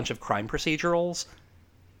watched a bunch of crime procedurals.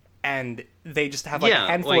 And they just have, like, a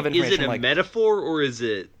handful of information. Is it a metaphor or is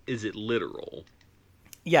it literal?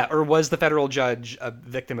 Yeah, or was the federal judge a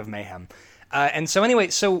victim of mayhem? And so anyway,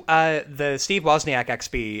 the Steve Wozniak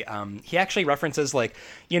XP, he actually references, like,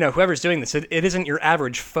 whoever's doing this, it isn't your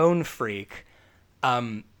average phone freak.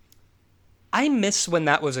 I miss when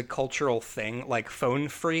that was a cultural thing, like phone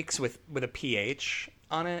freaks with a PH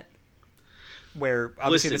on it, where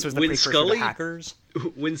obviously this was the precursor to hackers.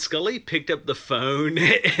 When Scully picked up the phone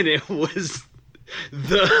and it was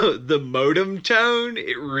the modem tone,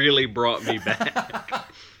 it really brought me back.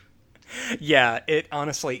 Yeah, it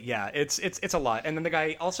honestly, yeah, it's a lot. And then the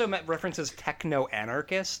guy also references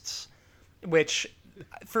techno-anarchists, which,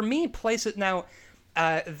 for me, plays it now.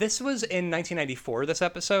 This was in 1994, this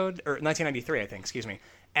episode, or 1993, I think, excuse me.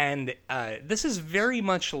 And this is very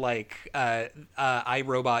much like I,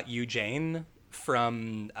 Robot, You, Jane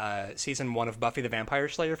from season 1 of Buffy the Vampire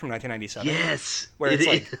Slayer from 1997. Yes! Where it's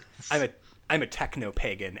like, I'm a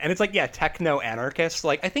techno-pagan. And it's like, yeah, techno-anarchist.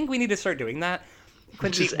 Like, I think we need to start doing that.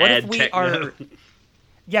 Quincy, just what if we techno.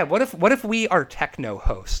 Yeah, what if we are techno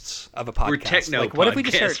hosts of a podcast? We're techno like, what podcasters. If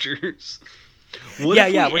we just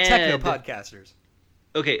start... we're techno podcasters.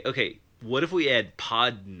 Okay. What if we add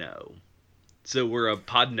Podno? So we're a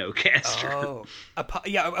Podnocaster.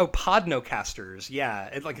 Podnocasters.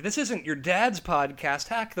 Yeah, like, this isn't your dad's podcast,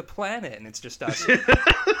 Hack the Planet, and it's just us.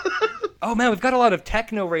 Oh man, we've got a lot of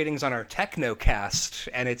techno ratings on our Technocast,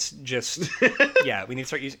 and it's just, yeah, we need to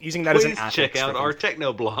start using that as an affix. Check out our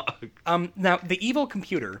techno blog. Now, the evil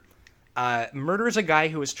computer murders a guy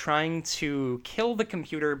who is trying to kill the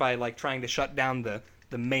computer by, like, trying to shut down the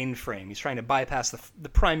mainframe. He's trying to bypass the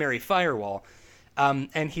primary firewall.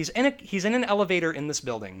 And he's in an elevator in this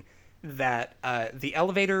building that the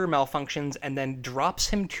elevator malfunctions and then drops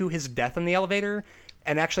him to his death in the elevator,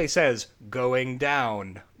 and actually says "going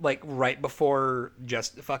down" like right before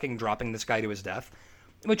just fucking dropping this guy to his death,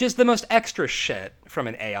 which is the most extra shit from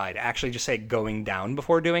an AI to actually just say "going down"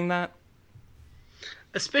 before doing that.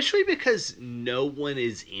 Especially because no one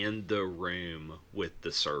is in the room with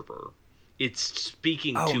the server. It's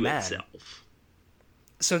speaking to itself.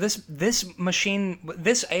 So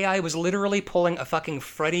this AI was literally pulling a fucking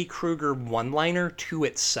Freddy Krueger one-liner to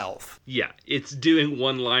itself. Yeah, it's doing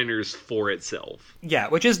one-liners for itself. Yeah,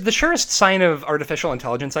 which is the surest sign of artificial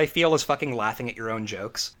intelligence, I feel, is fucking laughing at your own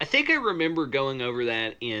jokes. I think I remember going over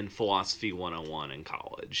that in Philosophy 101 in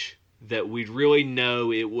college. That we'd really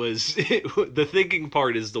know it was the thinking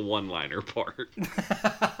part is the one-liner part.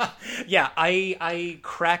 Yeah, I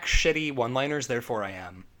crack shitty one-liners, therefore I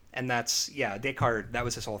am. And that's, yeah, Descartes, that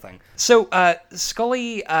was his whole thing. So,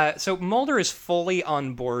 Scully, so Mulder is fully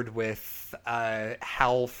on board with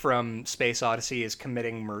Hal from Space Odyssey is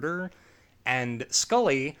committing murder, and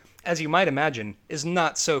Scully, as you might imagine, is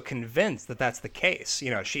not so convinced that that's the case.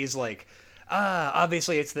 You know, she's like,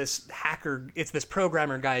 obviously it's this hacker, it's this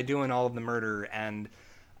programmer guy doing all of the murder, and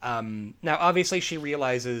now obviously she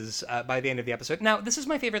realizes by the end of the episode. Now, this is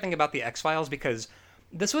my favorite thing about the X-Files, because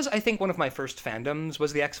this was, I think, one of my first fandoms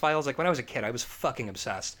was the X-Files. Like, when I was a kid, I was fucking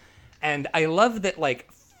obsessed. And I love that,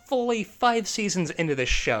 like, fully 5 seasons into this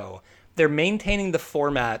show, they're maintaining the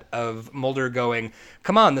format of Mulder going,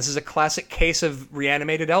 "Come on, this is a classic case of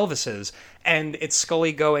reanimated Elvises." And it's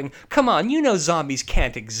Scully going, "Come on, you know zombies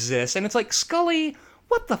can't exist." And it's like, Scully,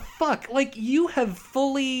 what the fuck? Like, you have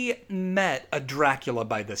fully met a Dracula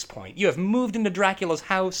by this point. You have moved into Dracula's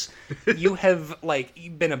house. You have,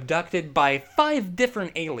 like, been abducted by 5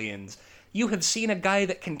 different aliens. You have seen a guy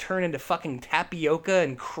that can turn into fucking tapioca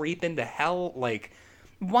and creep into hell. Like,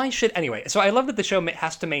 why should... Anyway, so I love that the show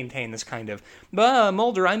has to maintain this kind of,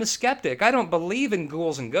 Mulder, I'm a skeptic. I don't believe in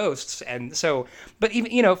ghouls and ghosts. And so, but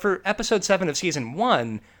even, you know, for episode 7 of season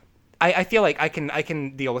 1... I feel like I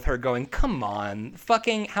can deal with her going, "Come on,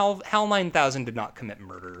 fucking Hal 9000 did not commit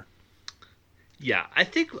murder." Yeah, I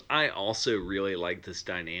think I also really like this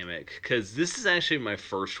dynamic, because this is actually my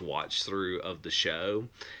first watch through of the show,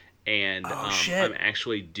 and I'm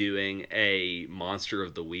actually doing a Monster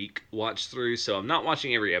of the Week watch through, so I'm not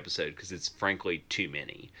watching every episode because it's frankly too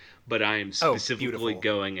many, but I am specifically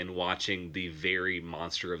going and watching the very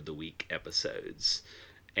Monster of the Week episodes.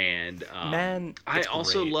 And Man, I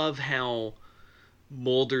also love how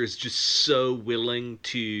Mulder is just so willing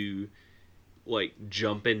to, like,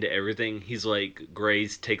 jump into everything. He's like,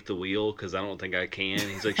 "Grays, take the wheel, because I don't think I can."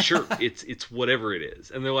 He's like, "Sure, it's whatever it is."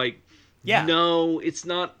 And they're like, "Yeah, no, it's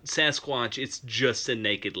not Sasquatch. It's just a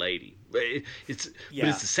naked lady." But it's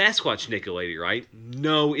the Sasquatch naked lady, right?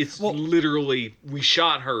 No, it's literally, we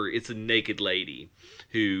shot her. It's a naked lady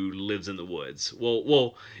who lives in the woods.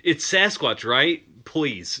 Well, it's Sasquatch, right?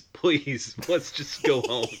 Please, let's just go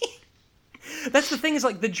home. That's the thing, is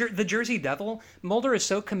like the Jersey Devil, Mulder is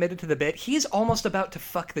so committed to the bit, he's almost about to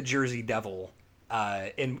fuck the Jersey Devil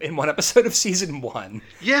in one episode of season 1.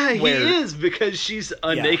 Yeah, he is, because she's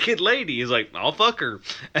a naked lady. He's like, "I'll fuck her."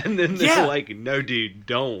 And then they're like, "No, dude,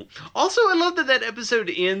 don't." Also, I love that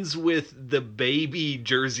episode ends with the baby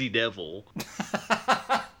Jersey Devil.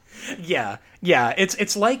 Yeah,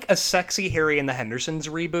 it's like a sexy Harry and the Hendersons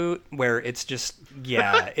reboot, where it's just,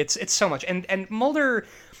 it's so much. And Mulder,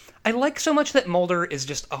 I like so much that Mulder is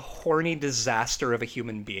just a horny disaster of a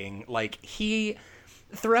human being. Like,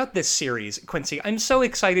 throughout this series, Quincy, I'm so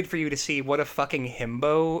excited for you to see what a fucking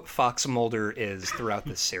himbo Fox Mulder is throughout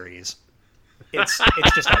this series. It's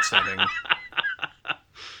just outstanding.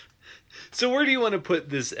 So where do you want to put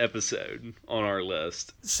this episode on our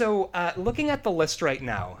list? So, looking at the list right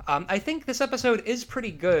now, I think this episode is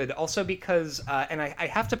pretty good, also because, and I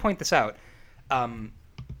have to point this out,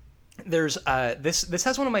 there's, this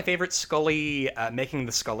has one of my favorite Scully, making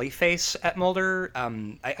the Scully face at Mulder,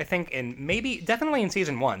 I think definitely in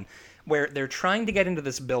season 1, where they're trying to get into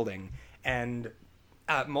this building, and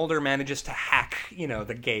Mulder manages to hack,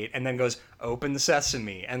 the gate, and then goes, "Open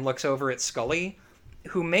sesame," and looks over at Scully,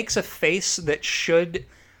 who makes a face that should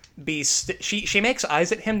be... she makes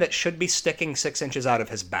eyes at him that should be sticking 6 inches out of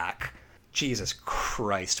his back. Jesus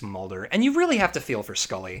Christ, Mulder. And you really have to feel for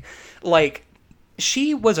Scully. Like,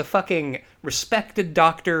 she was a fucking respected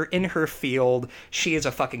doctor in her field. She is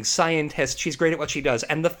a fucking scientist. She's great at what she does.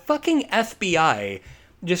 And the fucking FBI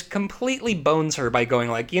just completely bones her by going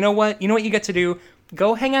like, "You know what? You know what you get to do?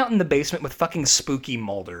 Go hang out in the basement with fucking spooky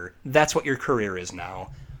Mulder. That's what your career is now."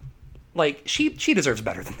 Like, she deserves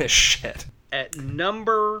better than this shit. At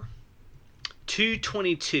number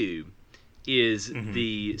 222 is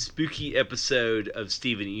the spooky episode of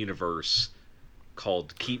Steven Universe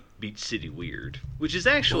called Keep Beach City Weird, which is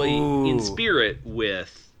actually in spirit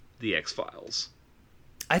with the X-Files.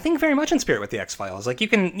 I think very much in spirit with the X-Files. Like, you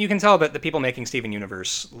can tell that the people making Steven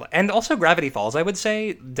Universe, and also Gravity Falls, I would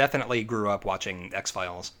say, definitely grew up watching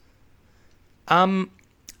X-Files.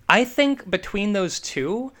 I think between those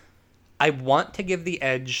two, I want to give the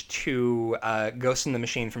edge to Ghost in the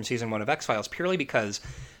Machine from season 1 of X-Files, purely because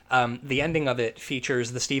the ending of it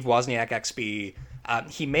features the Steve Wozniak XB.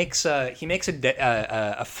 He makes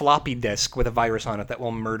a floppy disk with a virus on it that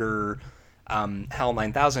will murder HAL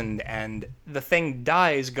 9000, and the thing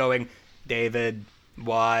dies going, "David,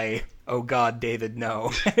 why? Oh God, David,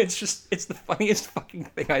 no." It's the funniest fucking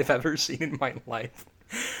thing I've ever seen in my life.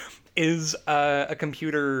 Is a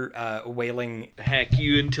computer wailing, "Hack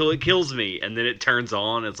you until it kills me," and then it turns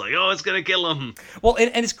on, it's like, oh, it's gonna kill him. Well,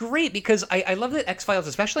 and it's great because I love that X-Files,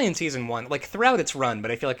 especially in season 1, like throughout its run,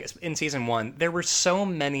 but I feel like in season 1 there were so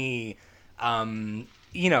many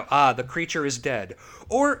the creature is dead,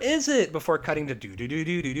 or is it, before cutting to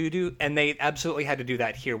do, and they absolutely had to do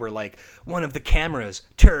that here, where like one of the cameras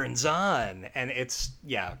turns on, and it's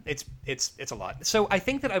a lot. So I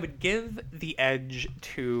think that I would give the edge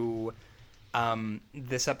to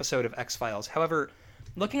this episode of X-Files. However,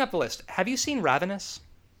 looking up the list, have you seen Ravenous?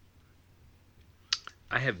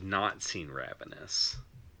 I have not seen Ravenous.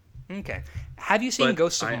 Okay. Have you seen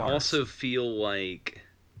Ghosts of Mars? I also feel like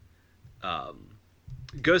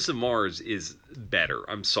Ghosts of Mars is better.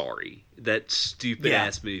 I'm sorry. That stupid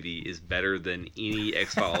ass movie is better than any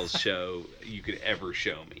X-Files show you could ever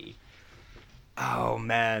show me. Oh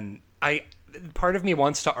man, part of me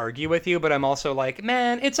wants to argue with you, but I'm also like,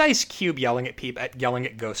 man, it's Ice Cube yelling at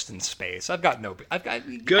Ghost in space.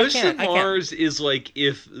 Ghost of Mars is like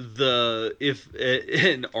if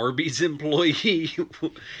an Arby's employee,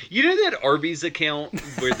 you know that Arby's account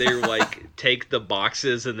where they're like take the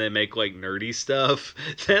boxes and they make like nerdy stuff.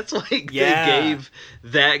 That's like they gave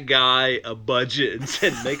that guy a budget and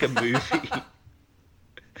said make a movie.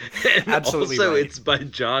 And absolutely also, right. It's by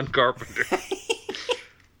John Carpenter.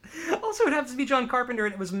 Also, it happens to be John Carpenter,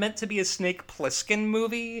 and it was meant to be a Snake Plissken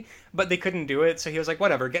movie, but they couldn't do it, so he was like,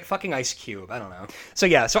 whatever, get fucking Ice Cube. I don't know. So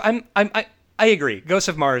yeah, so I agree. Ghosts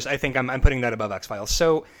of Mars, I think I'm putting that above X-Files.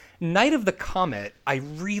 So Night of the Comet, I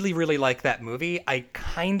really, really like that movie. I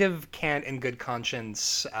kind of can't, in good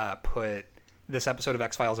conscience, put this episode of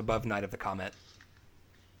X-Files above Night of the Comet.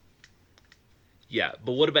 Yeah,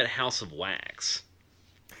 but what about House of Wax?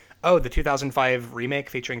 Oh, the 2005 remake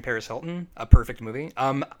featuring Paris Hilton, a perfect movie.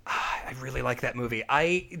 I really like that movie.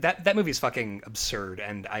 That movie is fucking absurd,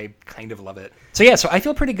 and I kind of love it. So yeah, so I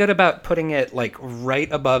feel pretty good about putting it like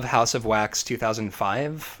right above House of Wax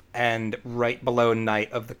 2005 and right below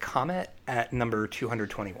Night of the Comet at number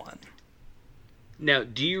 221. Now,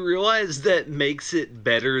 do you realize that makes it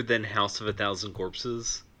better than House of a Thousand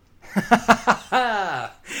Corpses?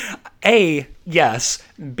 A, yes.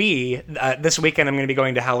 B, this weekend I'm going to be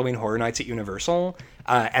going to Halloween Horror Nights at Universal,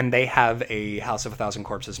 and they have a House of a Thousand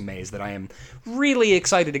Corpses maze that I am really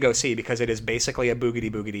excited to go see because it is basically a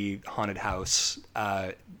boogity haunted house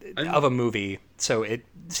of a movie. So it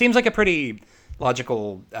seems like a pretty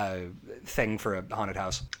logical thing for a haunted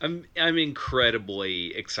house. I'm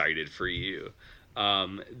incredibly excited for you.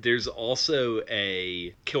 There's also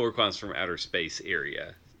a Killer Clowns from Outer Space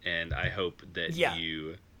area, and I hope that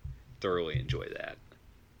you thoroughly enjoy that.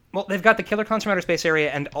 Well, they've got the Killer Clowns from Outer Space area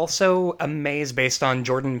and also a maze based on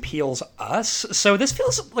Jordan Peele's Us. So this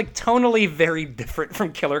feels like tonally very different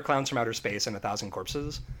from Killer Clowns from Outer Space and A Thousand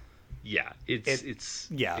Corpses. Yeah, it's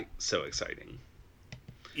so exciting.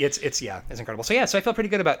 It's incredible. So yeah, so I feel pretty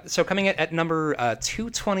good about. So coming in at number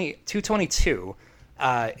 222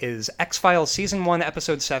 is X-Files Season 1,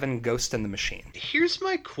 Episode 7, Ghost in the Machine. Here's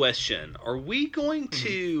my question. Are we going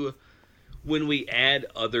to, when we add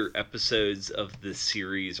other episodes of this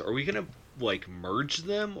series, are we going to, like, merge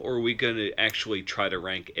them? Or are we going to actually try to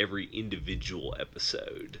rank every individual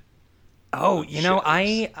episode? Oh, you know,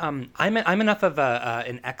 I'm enough of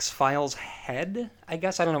an X-Files head, I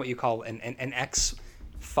guess. I don't know what you call an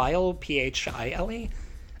X-File, Phile,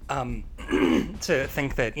 to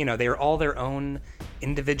think that, you know, they are all their own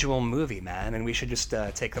individual movie, man, and we should just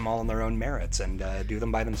take them all on their own merits and do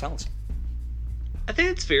them by themselves. I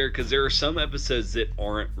think it's fair because there are some episodes that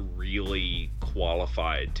aren't really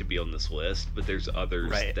qualified to be on this list, but there's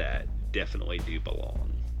others that definitely do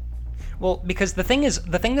belong. Well, because the thing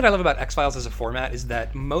that I love about X-Files as a format is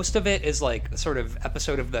that most of it is like sort of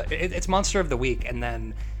episode of it's Monster of the Week, and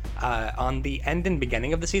then on the end and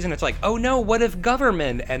beginning of the season, it's like, oh no, what if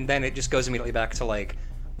government? And then it just goes immediately back to like,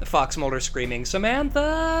 Fox Mulder screaming,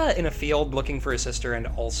 "Samantha!" in a field looking for his sister, and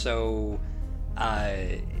also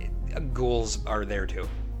ghouls are there too.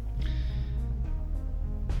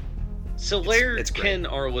 So where can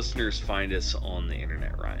our listeners find us on the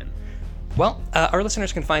internet, Ryan? Well, our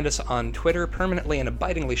listeners can find us on Twitter permanently and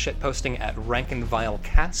abidingly shitposting at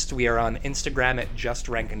RankandVileCast. We are on Instagram at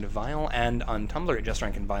JustRankandVile and on Tumblr at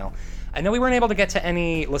JustRankandVile. I know we weren't able to get to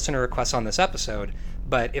any listener requests on this episode,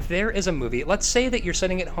 but if there is a movie, let's say that you're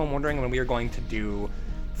sitting at home wondering when we are going to do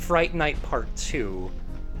Fright Night Part 2,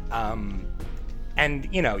 and,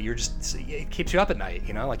 you know, it keeps you up at night,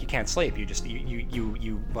 you know, like you can't sleep. You just,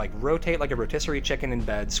 you like rotate like a rotisserie chicken in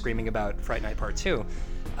bed screaming about Fright Night Part 2.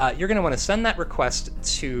 You're going to want to send that request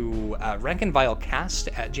to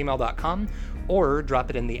rankandvilecast@gmail.com or drop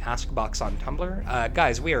it in the Ask box on Tumblr.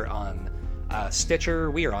 Guys, we are on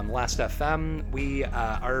Stitcher. We are on Last.fm. We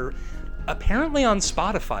are apparently on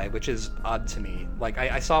Spotify, which is odd to me. Like,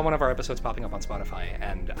 I saw one of our episodes popping up on Spotify,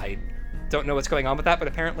 and I don't know what's going on with that, but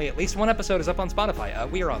apparently at least one episode is up on Spotify.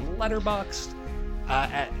 We are on Letterboxd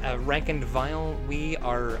at Rank and Vile. We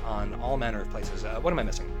are on all manner of places. What am I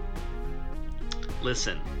missing?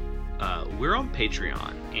 Listen, we're on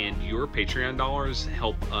Patreon, and your Patreon dollars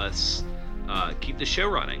help us keep the show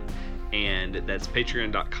running. And that's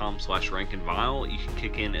patreon.com/rankandvile. You can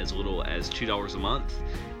kick in as little as $2 a month,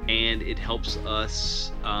 and it helps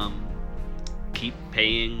us keep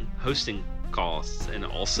paying hosting costs, and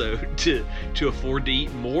also to afford to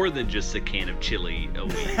eat more than just a can of chili a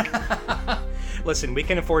week. Listen, we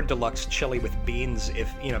can afford deluxe chili with beans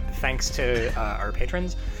if, you know, thanks to our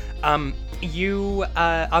patrons. You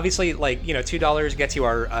obviously, like, you know, $2 gets you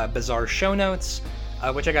our bizarre show notes,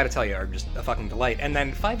 which I gotta tell you are just a fucking delight. And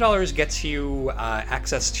then $5 gets you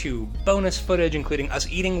access to bonus footage, including us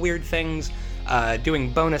eating weird things,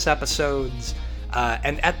 doing bonus episodes,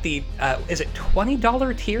 and at the, is it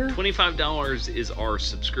 $20 tier? $25 is our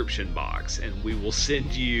subscription box, and we will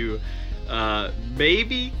send you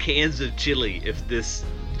maybe cans of chili if this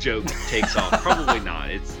joke takes off. Probably not.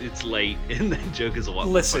 It's late, and that joke is a lot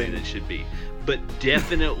more funny than it should be. But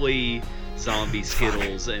definitely zombie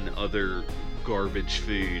Skittles and other garbage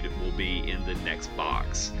food will be in the next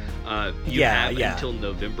box. You have until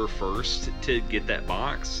November 1st to get that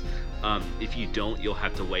box. If you don't, you'll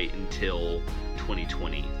have to wait until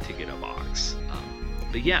 2020 to get a box.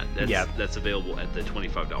 But that's available at the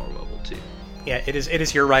 $25 level too. Yeah, it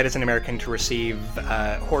is your right as an American to receive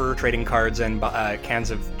horror trading cards and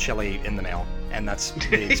cans of chili in the mail, and that's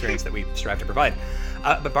the experience that we strive to provide.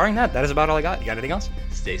 But barring that is about all I got. You got anything else?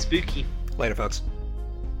 Stay spooky. Later, folks.